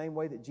 in the same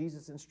way that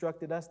Jesus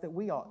instructed us that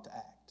we ought to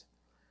act.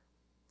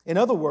 In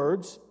other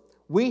words,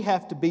 we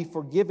have to be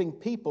forgiving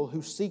people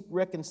who seek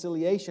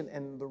reconciliation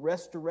and the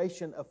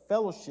restoration of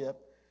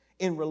fellowship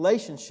in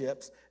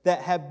relationships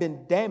that have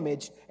been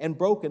damaged and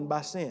broken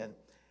by sin.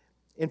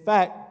 In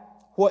fact,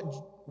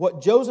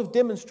 what Joseph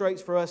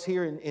demonstrates for us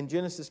here in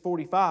Genesis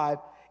 45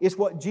 is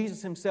what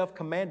Jesus Himself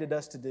commanded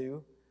us to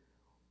do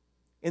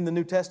in the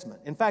New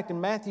Testament. In fact,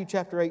 in Matthew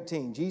chapter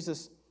 18,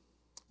 Jesus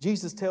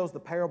tells the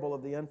parable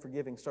of the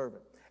unforgiving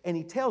servant. And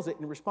He tells it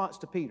in response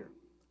to Peter.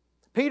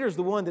 Peter's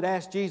the one that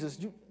asked Jesus,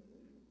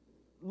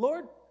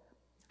 "Lord,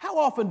 how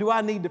often do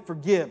I need to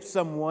forgive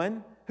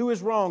someone who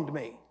has wronged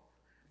me?"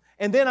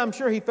 And then I'm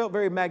sure he felt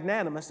very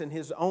magnanimous in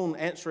his own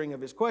answering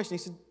of his question.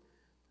 He said,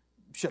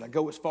 "Should I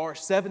go as far as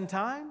 7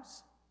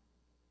 times?"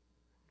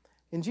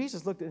 And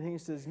Jesus looked at him and He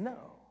says,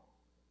 "No,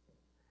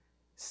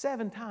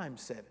 7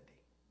 times 70.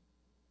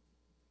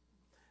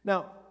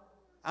 Now,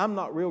 I'm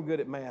not real good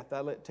at math.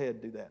 I let Ted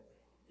do that.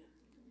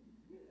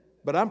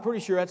 But I'm pretty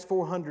sure that's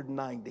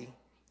 490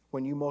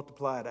 when you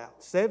multiply it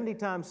out. 70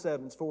 times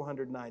 7 is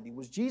 490.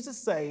 Was Jesus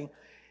saying,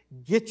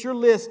 get your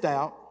list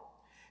out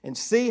and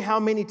see how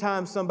many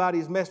times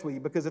somebody's messed with you?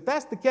 Because if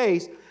that's the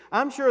case,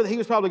 I'm sure that He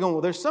was probably going,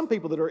 well, there's some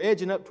people that are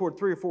edging up toward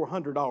 300 or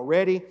 400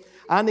 already.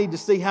 I need to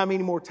see how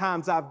many more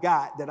times I've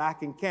got that I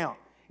can count.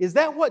 Is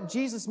that what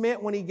Jesus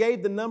meant when He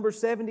gave the number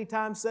 70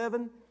 times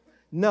 7?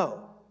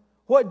 No.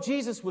 What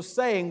Jesus was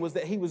saying was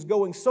that He was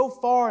going so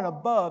far and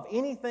above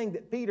anything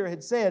that Peter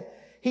had said.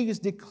 He was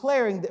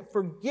declaring that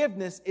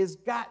forgiveness has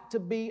got to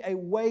be a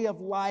way of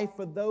life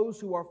for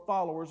those who are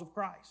followers of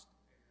Christ.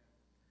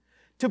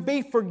 To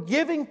be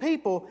forgiving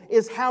people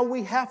is how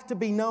we have to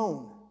be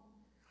known.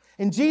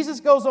 And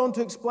Jesus goes on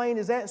to explain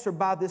His answer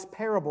by this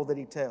parable that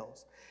He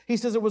tells. He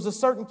says there was a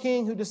certain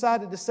king who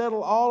decided to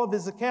settle all of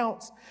his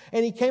accounts,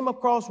 and he came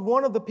across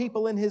one of the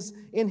people in his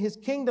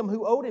kingdom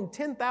who owed him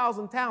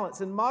 10,000 talents.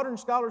 And modern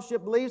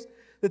scholarship believes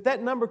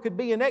that number could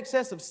be in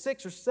excess of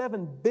 $6 or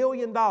 $7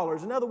 billion.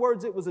 In other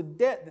words, it was a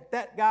debt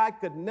that guy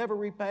could never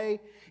repay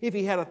if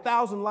he had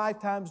 1,000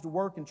 lifetimes to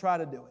work and try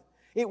to do it.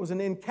 It was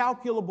an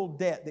incalculable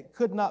debt that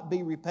could not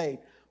be repaid.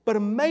 But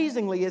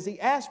amazingly, as he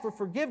asked for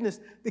forgiveness,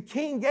 the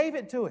king gave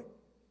it to him.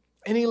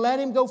 And he let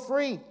him go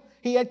free.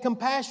 He had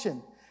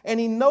compassion. And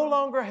he no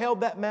longer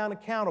held that man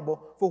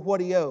accountable for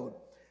what he owed.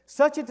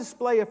 Such a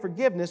display of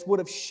forgiveness would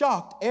have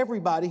shocked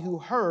everybody who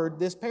heard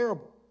this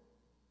parable.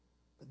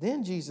 But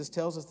then Jesus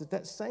tells us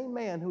that same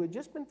man who had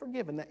just been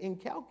forgiven that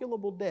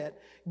incalculable debt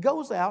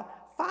goes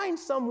out,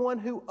 finds someone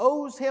who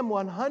owes him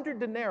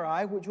 100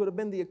 denarii, which would have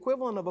been the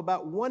equivalent of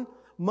about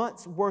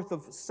month's worth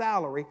of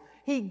salary.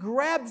 He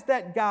grabs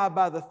that guy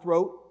by the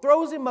throat,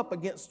 throws him up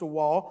against a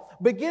wall,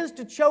 begins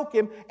to choke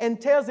him,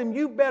 and tells him,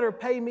 "You better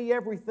pay me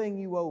everything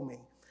you owe me."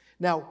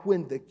 Now,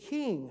 when the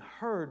king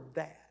heard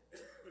that,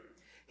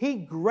 he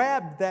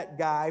grabbed that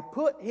guy,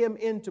 put him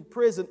into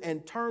prison,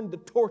 and turned the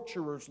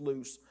torturers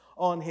loose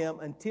on him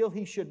until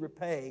he should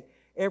repay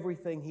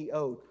everything he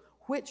owed,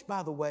 which,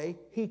 by the way,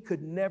 he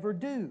could never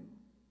do.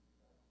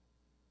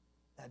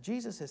 Now,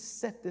 Jesus has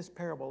set this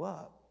parable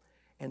up,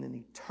 and then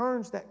he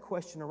turns that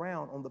question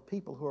around on the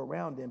people who are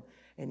around him,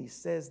 and he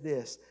says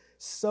this,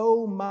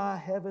 "So my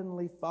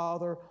heavenly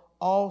Father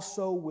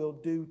also will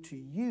do to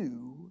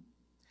you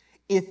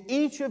if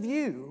each of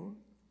you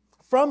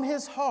from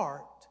his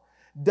heart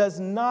does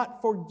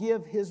not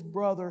forgive his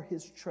brother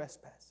his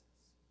trespasses."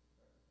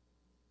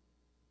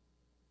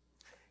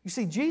 You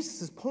see,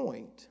 Jesus'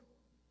 point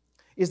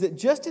is that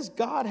just as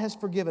God has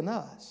forgiven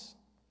us,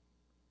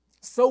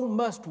 so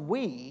must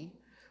we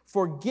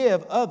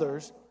forgive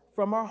others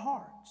from our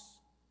hearts.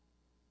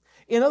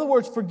 In other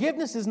words,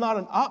 forgiveness is not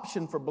an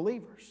option for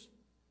believers.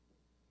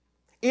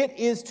 It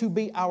is to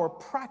be our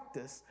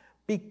practice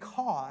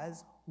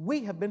because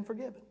we have been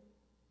forgiven.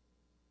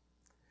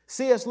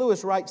 C.S.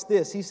 Lewis writes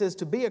this. He says,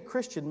 "To be a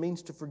Christian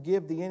means to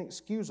forgive the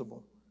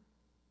inexcusable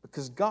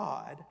because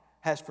God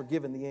has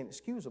forgiven the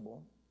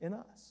inexcusable in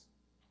us."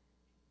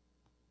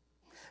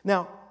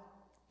 Now,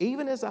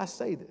 even as I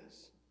say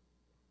this,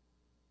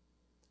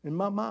 in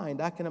my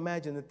mind, I can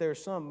imagine that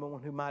there's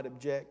someone who might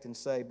object and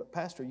say, "But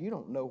Pastor, you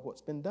don't know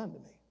what's been done to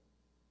me.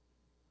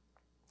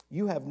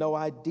 You have no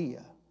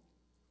idea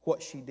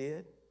what she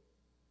did.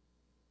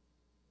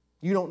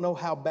 You don't know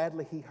how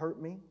badly he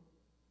hurt me.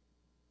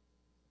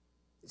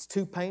 It's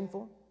too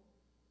painful.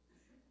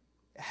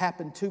 It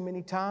happened too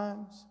many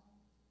times.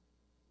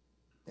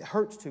 It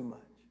hurts too much."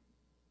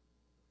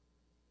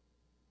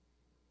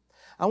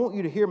 I want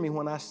you to hear me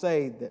when I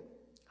say that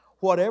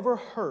whatever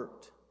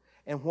hurt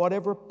and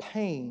whatever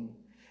pain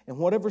and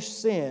whatever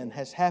sin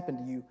has happened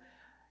to you,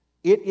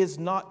 it is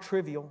not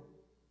trivial.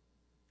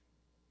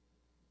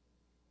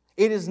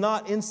 It is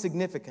not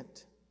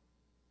insignificant.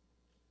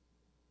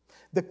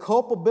 The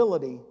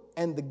culpability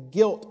and the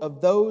guilt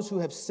of those who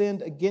have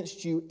sinned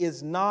against you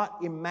is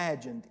not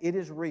imagined. It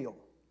is real.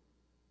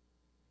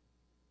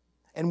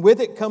 And with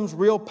it comes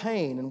real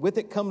pain, and with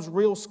it comes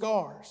real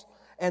scars,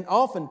 and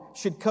often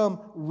should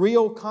come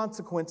real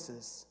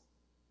consequences.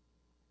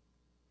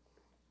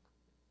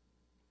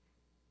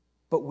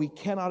 But we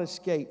cannot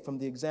escape from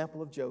the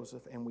example of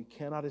Joseph, and we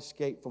cannot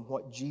escape from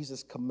what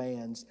Jesus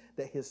commands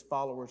that his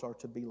followers are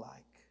to be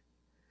like.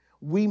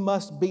 We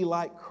must be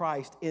like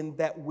Christ in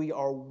that we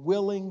are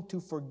willing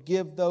to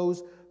forgive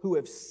those who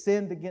have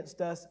sinned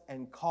against us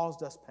and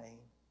caused us pain.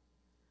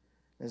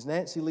 As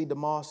Nancy Lee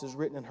DeMoss has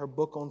written in her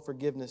book on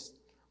forgiveness,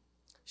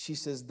 she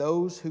says,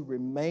 "Those who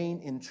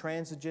remain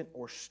intransigent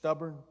or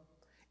stubborn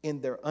in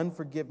their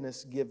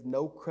unforgiveness give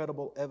no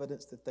credible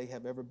evidence that they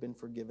have ever been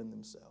forgiven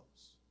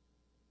themselves."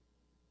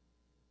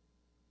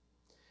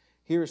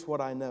 Here's what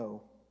I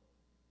know.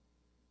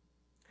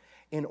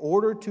 In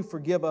order to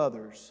forgive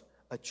others,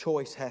 a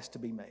choice has to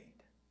be made.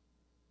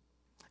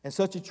 And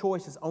such a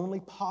choice is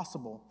only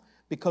possible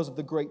because of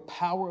the great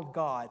power of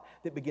God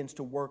that begins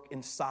to work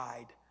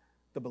inside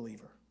the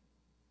believer.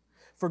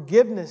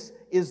 Forgiveness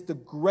is the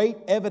great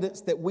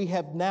evidence that we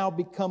have now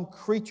become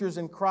creatures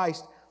in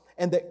Christ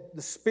and that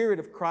the Spirit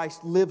of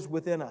Christ lives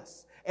within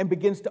us and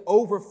begins to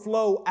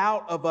overflow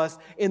out of us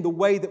in the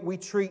way that we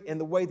treat and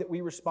the way that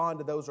we respond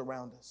to those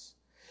around us.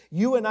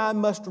 You and I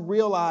must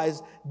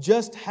realize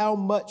just how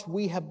much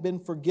we have been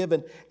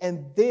forgiven.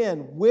 And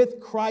then, with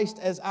Christ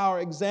as our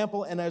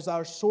example and as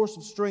our source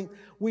of strength,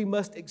 we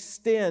must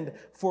extend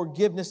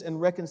forgiveness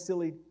and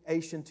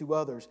reconciliation to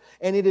others.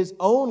 And it is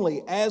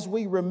only as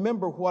we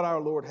remember what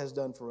our Lord has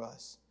done for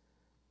us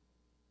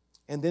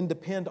and then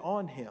depend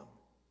on Him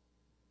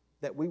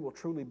that we will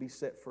truly be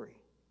set free.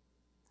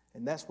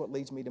 And that's what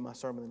leads me to my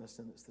sermon in a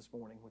sentence this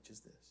morning, which is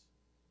this.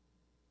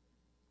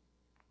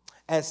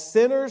 As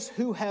sinners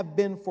who have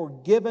been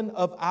forgiven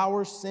of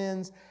our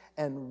sins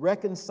and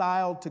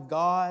reconciled to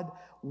God,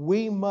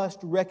 we must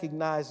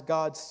recognize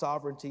God's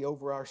sovereignty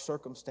over our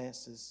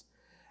circumstances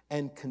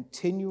and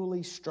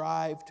continually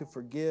strive to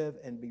forgive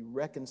and be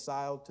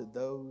reconciled to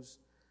those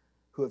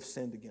who have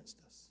sinned against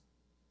us.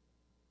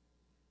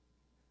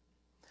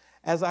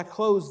 As I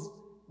close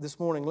this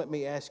morning, let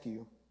me ask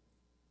you,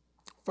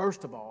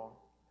 first of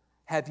all,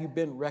 have you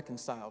been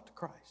reconciled to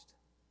Christ?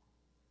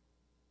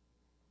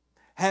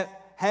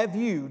 Have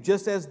you,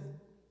 just as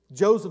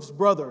Joseph's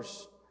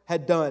brothers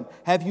had done,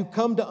 have you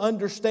come to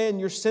understand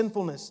your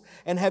sinfulness?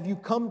 And have you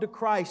come to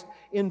Christ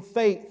in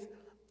faith,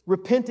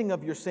 repenting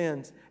of your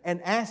sins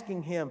and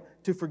asking Him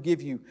to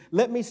forgive you?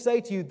 Let me say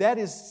to you, that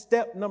is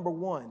step number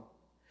one.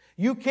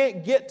 You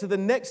can't get to the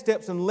next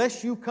steps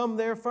unless you come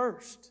there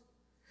first.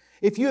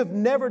 If you have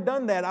never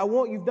done that, I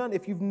want you've done.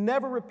 If you've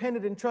never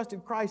repented and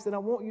trusted Christ, then I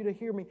want you to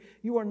hear me.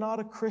 You are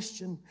not a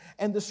Christian.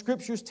 And the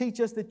Scriptures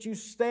teach us that you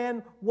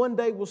one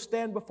day will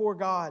stand before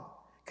God,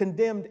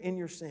 condemned in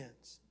your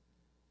sins.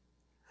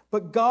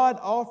 But God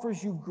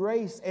offers you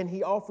grace and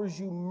He offers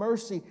you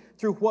mercy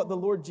through what the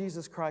Lord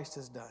Jesus Christ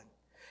has done.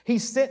 He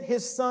sent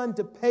His Son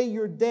to pay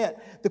your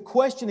debt. The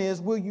question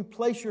is, will you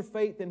place your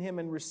faith in Him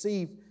and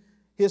receive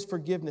His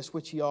forgiveness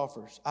which He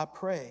offers? I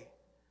pray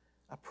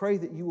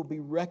that you will be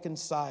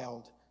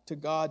reconciled to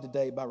God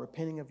today by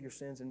repenting of your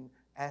sins and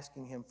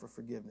asking Him for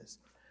forgiveness.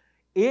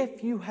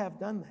 If you have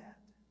done that,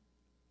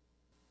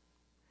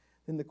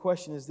 then the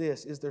question is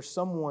this: is there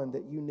someone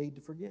that you need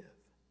to forgive?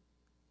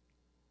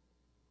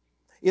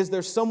 Is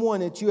there someone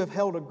that you have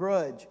held a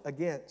grudge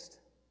against?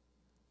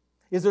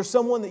 Is there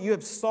someone that you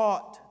have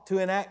sought to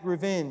enact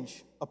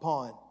revenge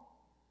upon?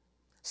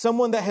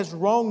 Someone that has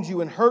wronged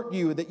you and hurt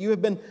you that you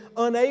have been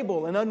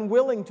unable and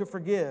unwilling to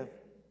forgive?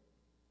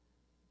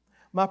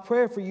 My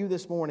prayer for you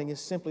this morning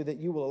is simply that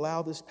you will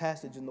allow this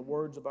passage and the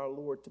words of our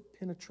Lord to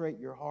penetrate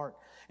your heart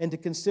and to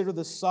consider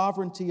the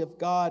sovereignty of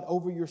God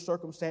over your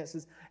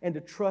circumstances and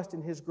to trust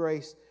in His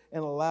grace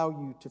and allow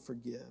you to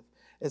forgive.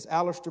 As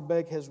Alistair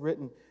Begg has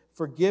written,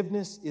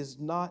 forgiveness is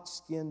not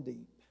skin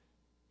deep.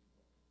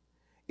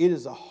 It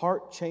is a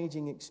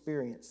heart-changing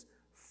experience,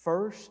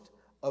 first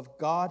of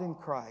God in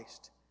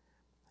Christ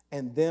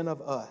and then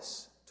of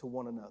us to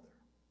one another.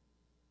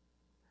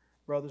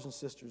 Brothers and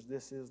sisters,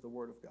 this is the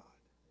Word of God,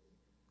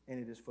 and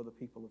it is for the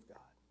people of God.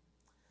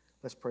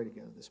 Let's pray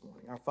together this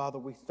morning. Our Father,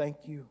 we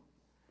thank You.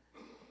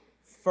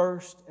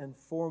 First and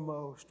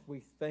foremost,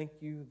 we thank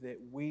You that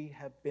we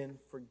have been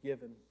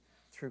forgiven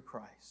through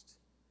Christ.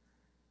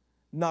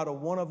 Not a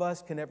one of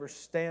us can ever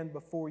stand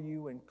before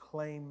You and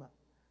claim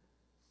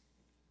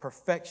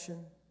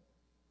perfection.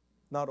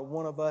 Not a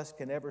one of us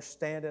can ever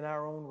stand in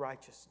our own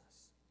righteousness.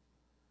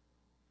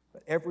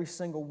 But every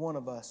single one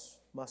of us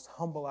must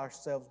humble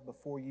ourselves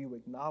before You,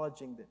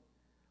 acknowledging that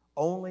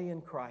only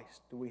in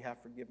Christ do we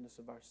have forgiveness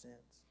of our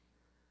sins,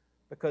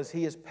 because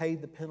He has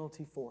paid the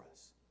penalty for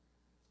us.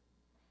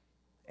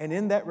 And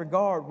in that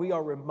regard, we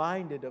are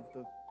reminded of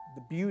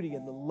the beauty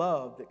and the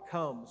love that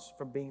comes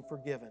from being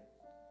forgiven.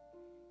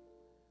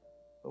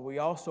 But we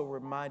also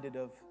reminded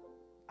of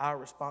our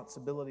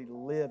responsibility to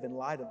live in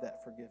light of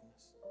that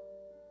forgiveness.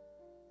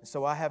 And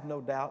so I have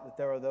no doubt that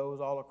there are those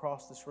all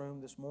across this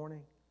room this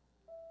morning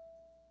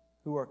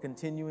who are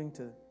continuing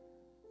to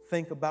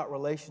think about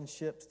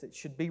relationships that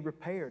should be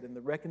repaired and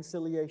the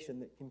reconciliation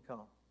that can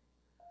come.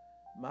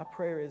 My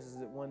prayer is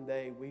that one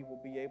day we will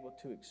be able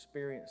to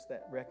experience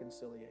that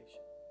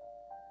reconciliation,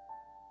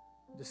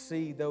 to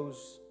see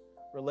those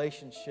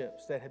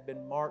relationships that have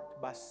been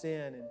marked by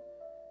sin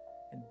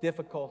and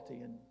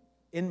difficulty and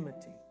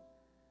enmity,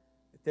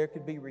 that there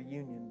could be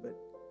reunion, but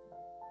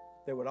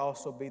there would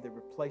also be the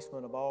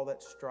replacement of all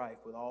that strife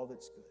with all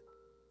that's good.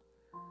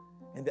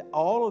 And that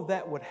all of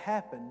that would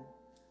happen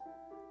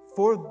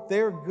for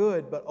their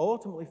good, but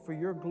ultimately for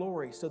Your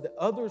glory, so that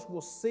others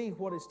will see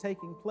what is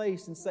taking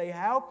place and say,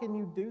 how can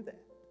You do that?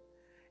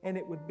 And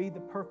it would be the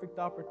perfect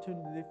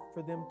opportunity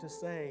for them to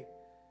say,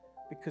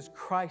 because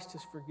Christ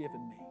has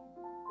forgiven me,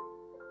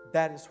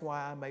 that is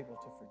why I'm able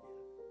to forgive.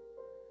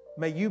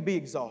 May You be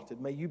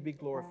exalted. May You be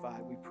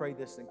glorified. We pray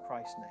this in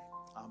Christ's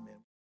name. Amen.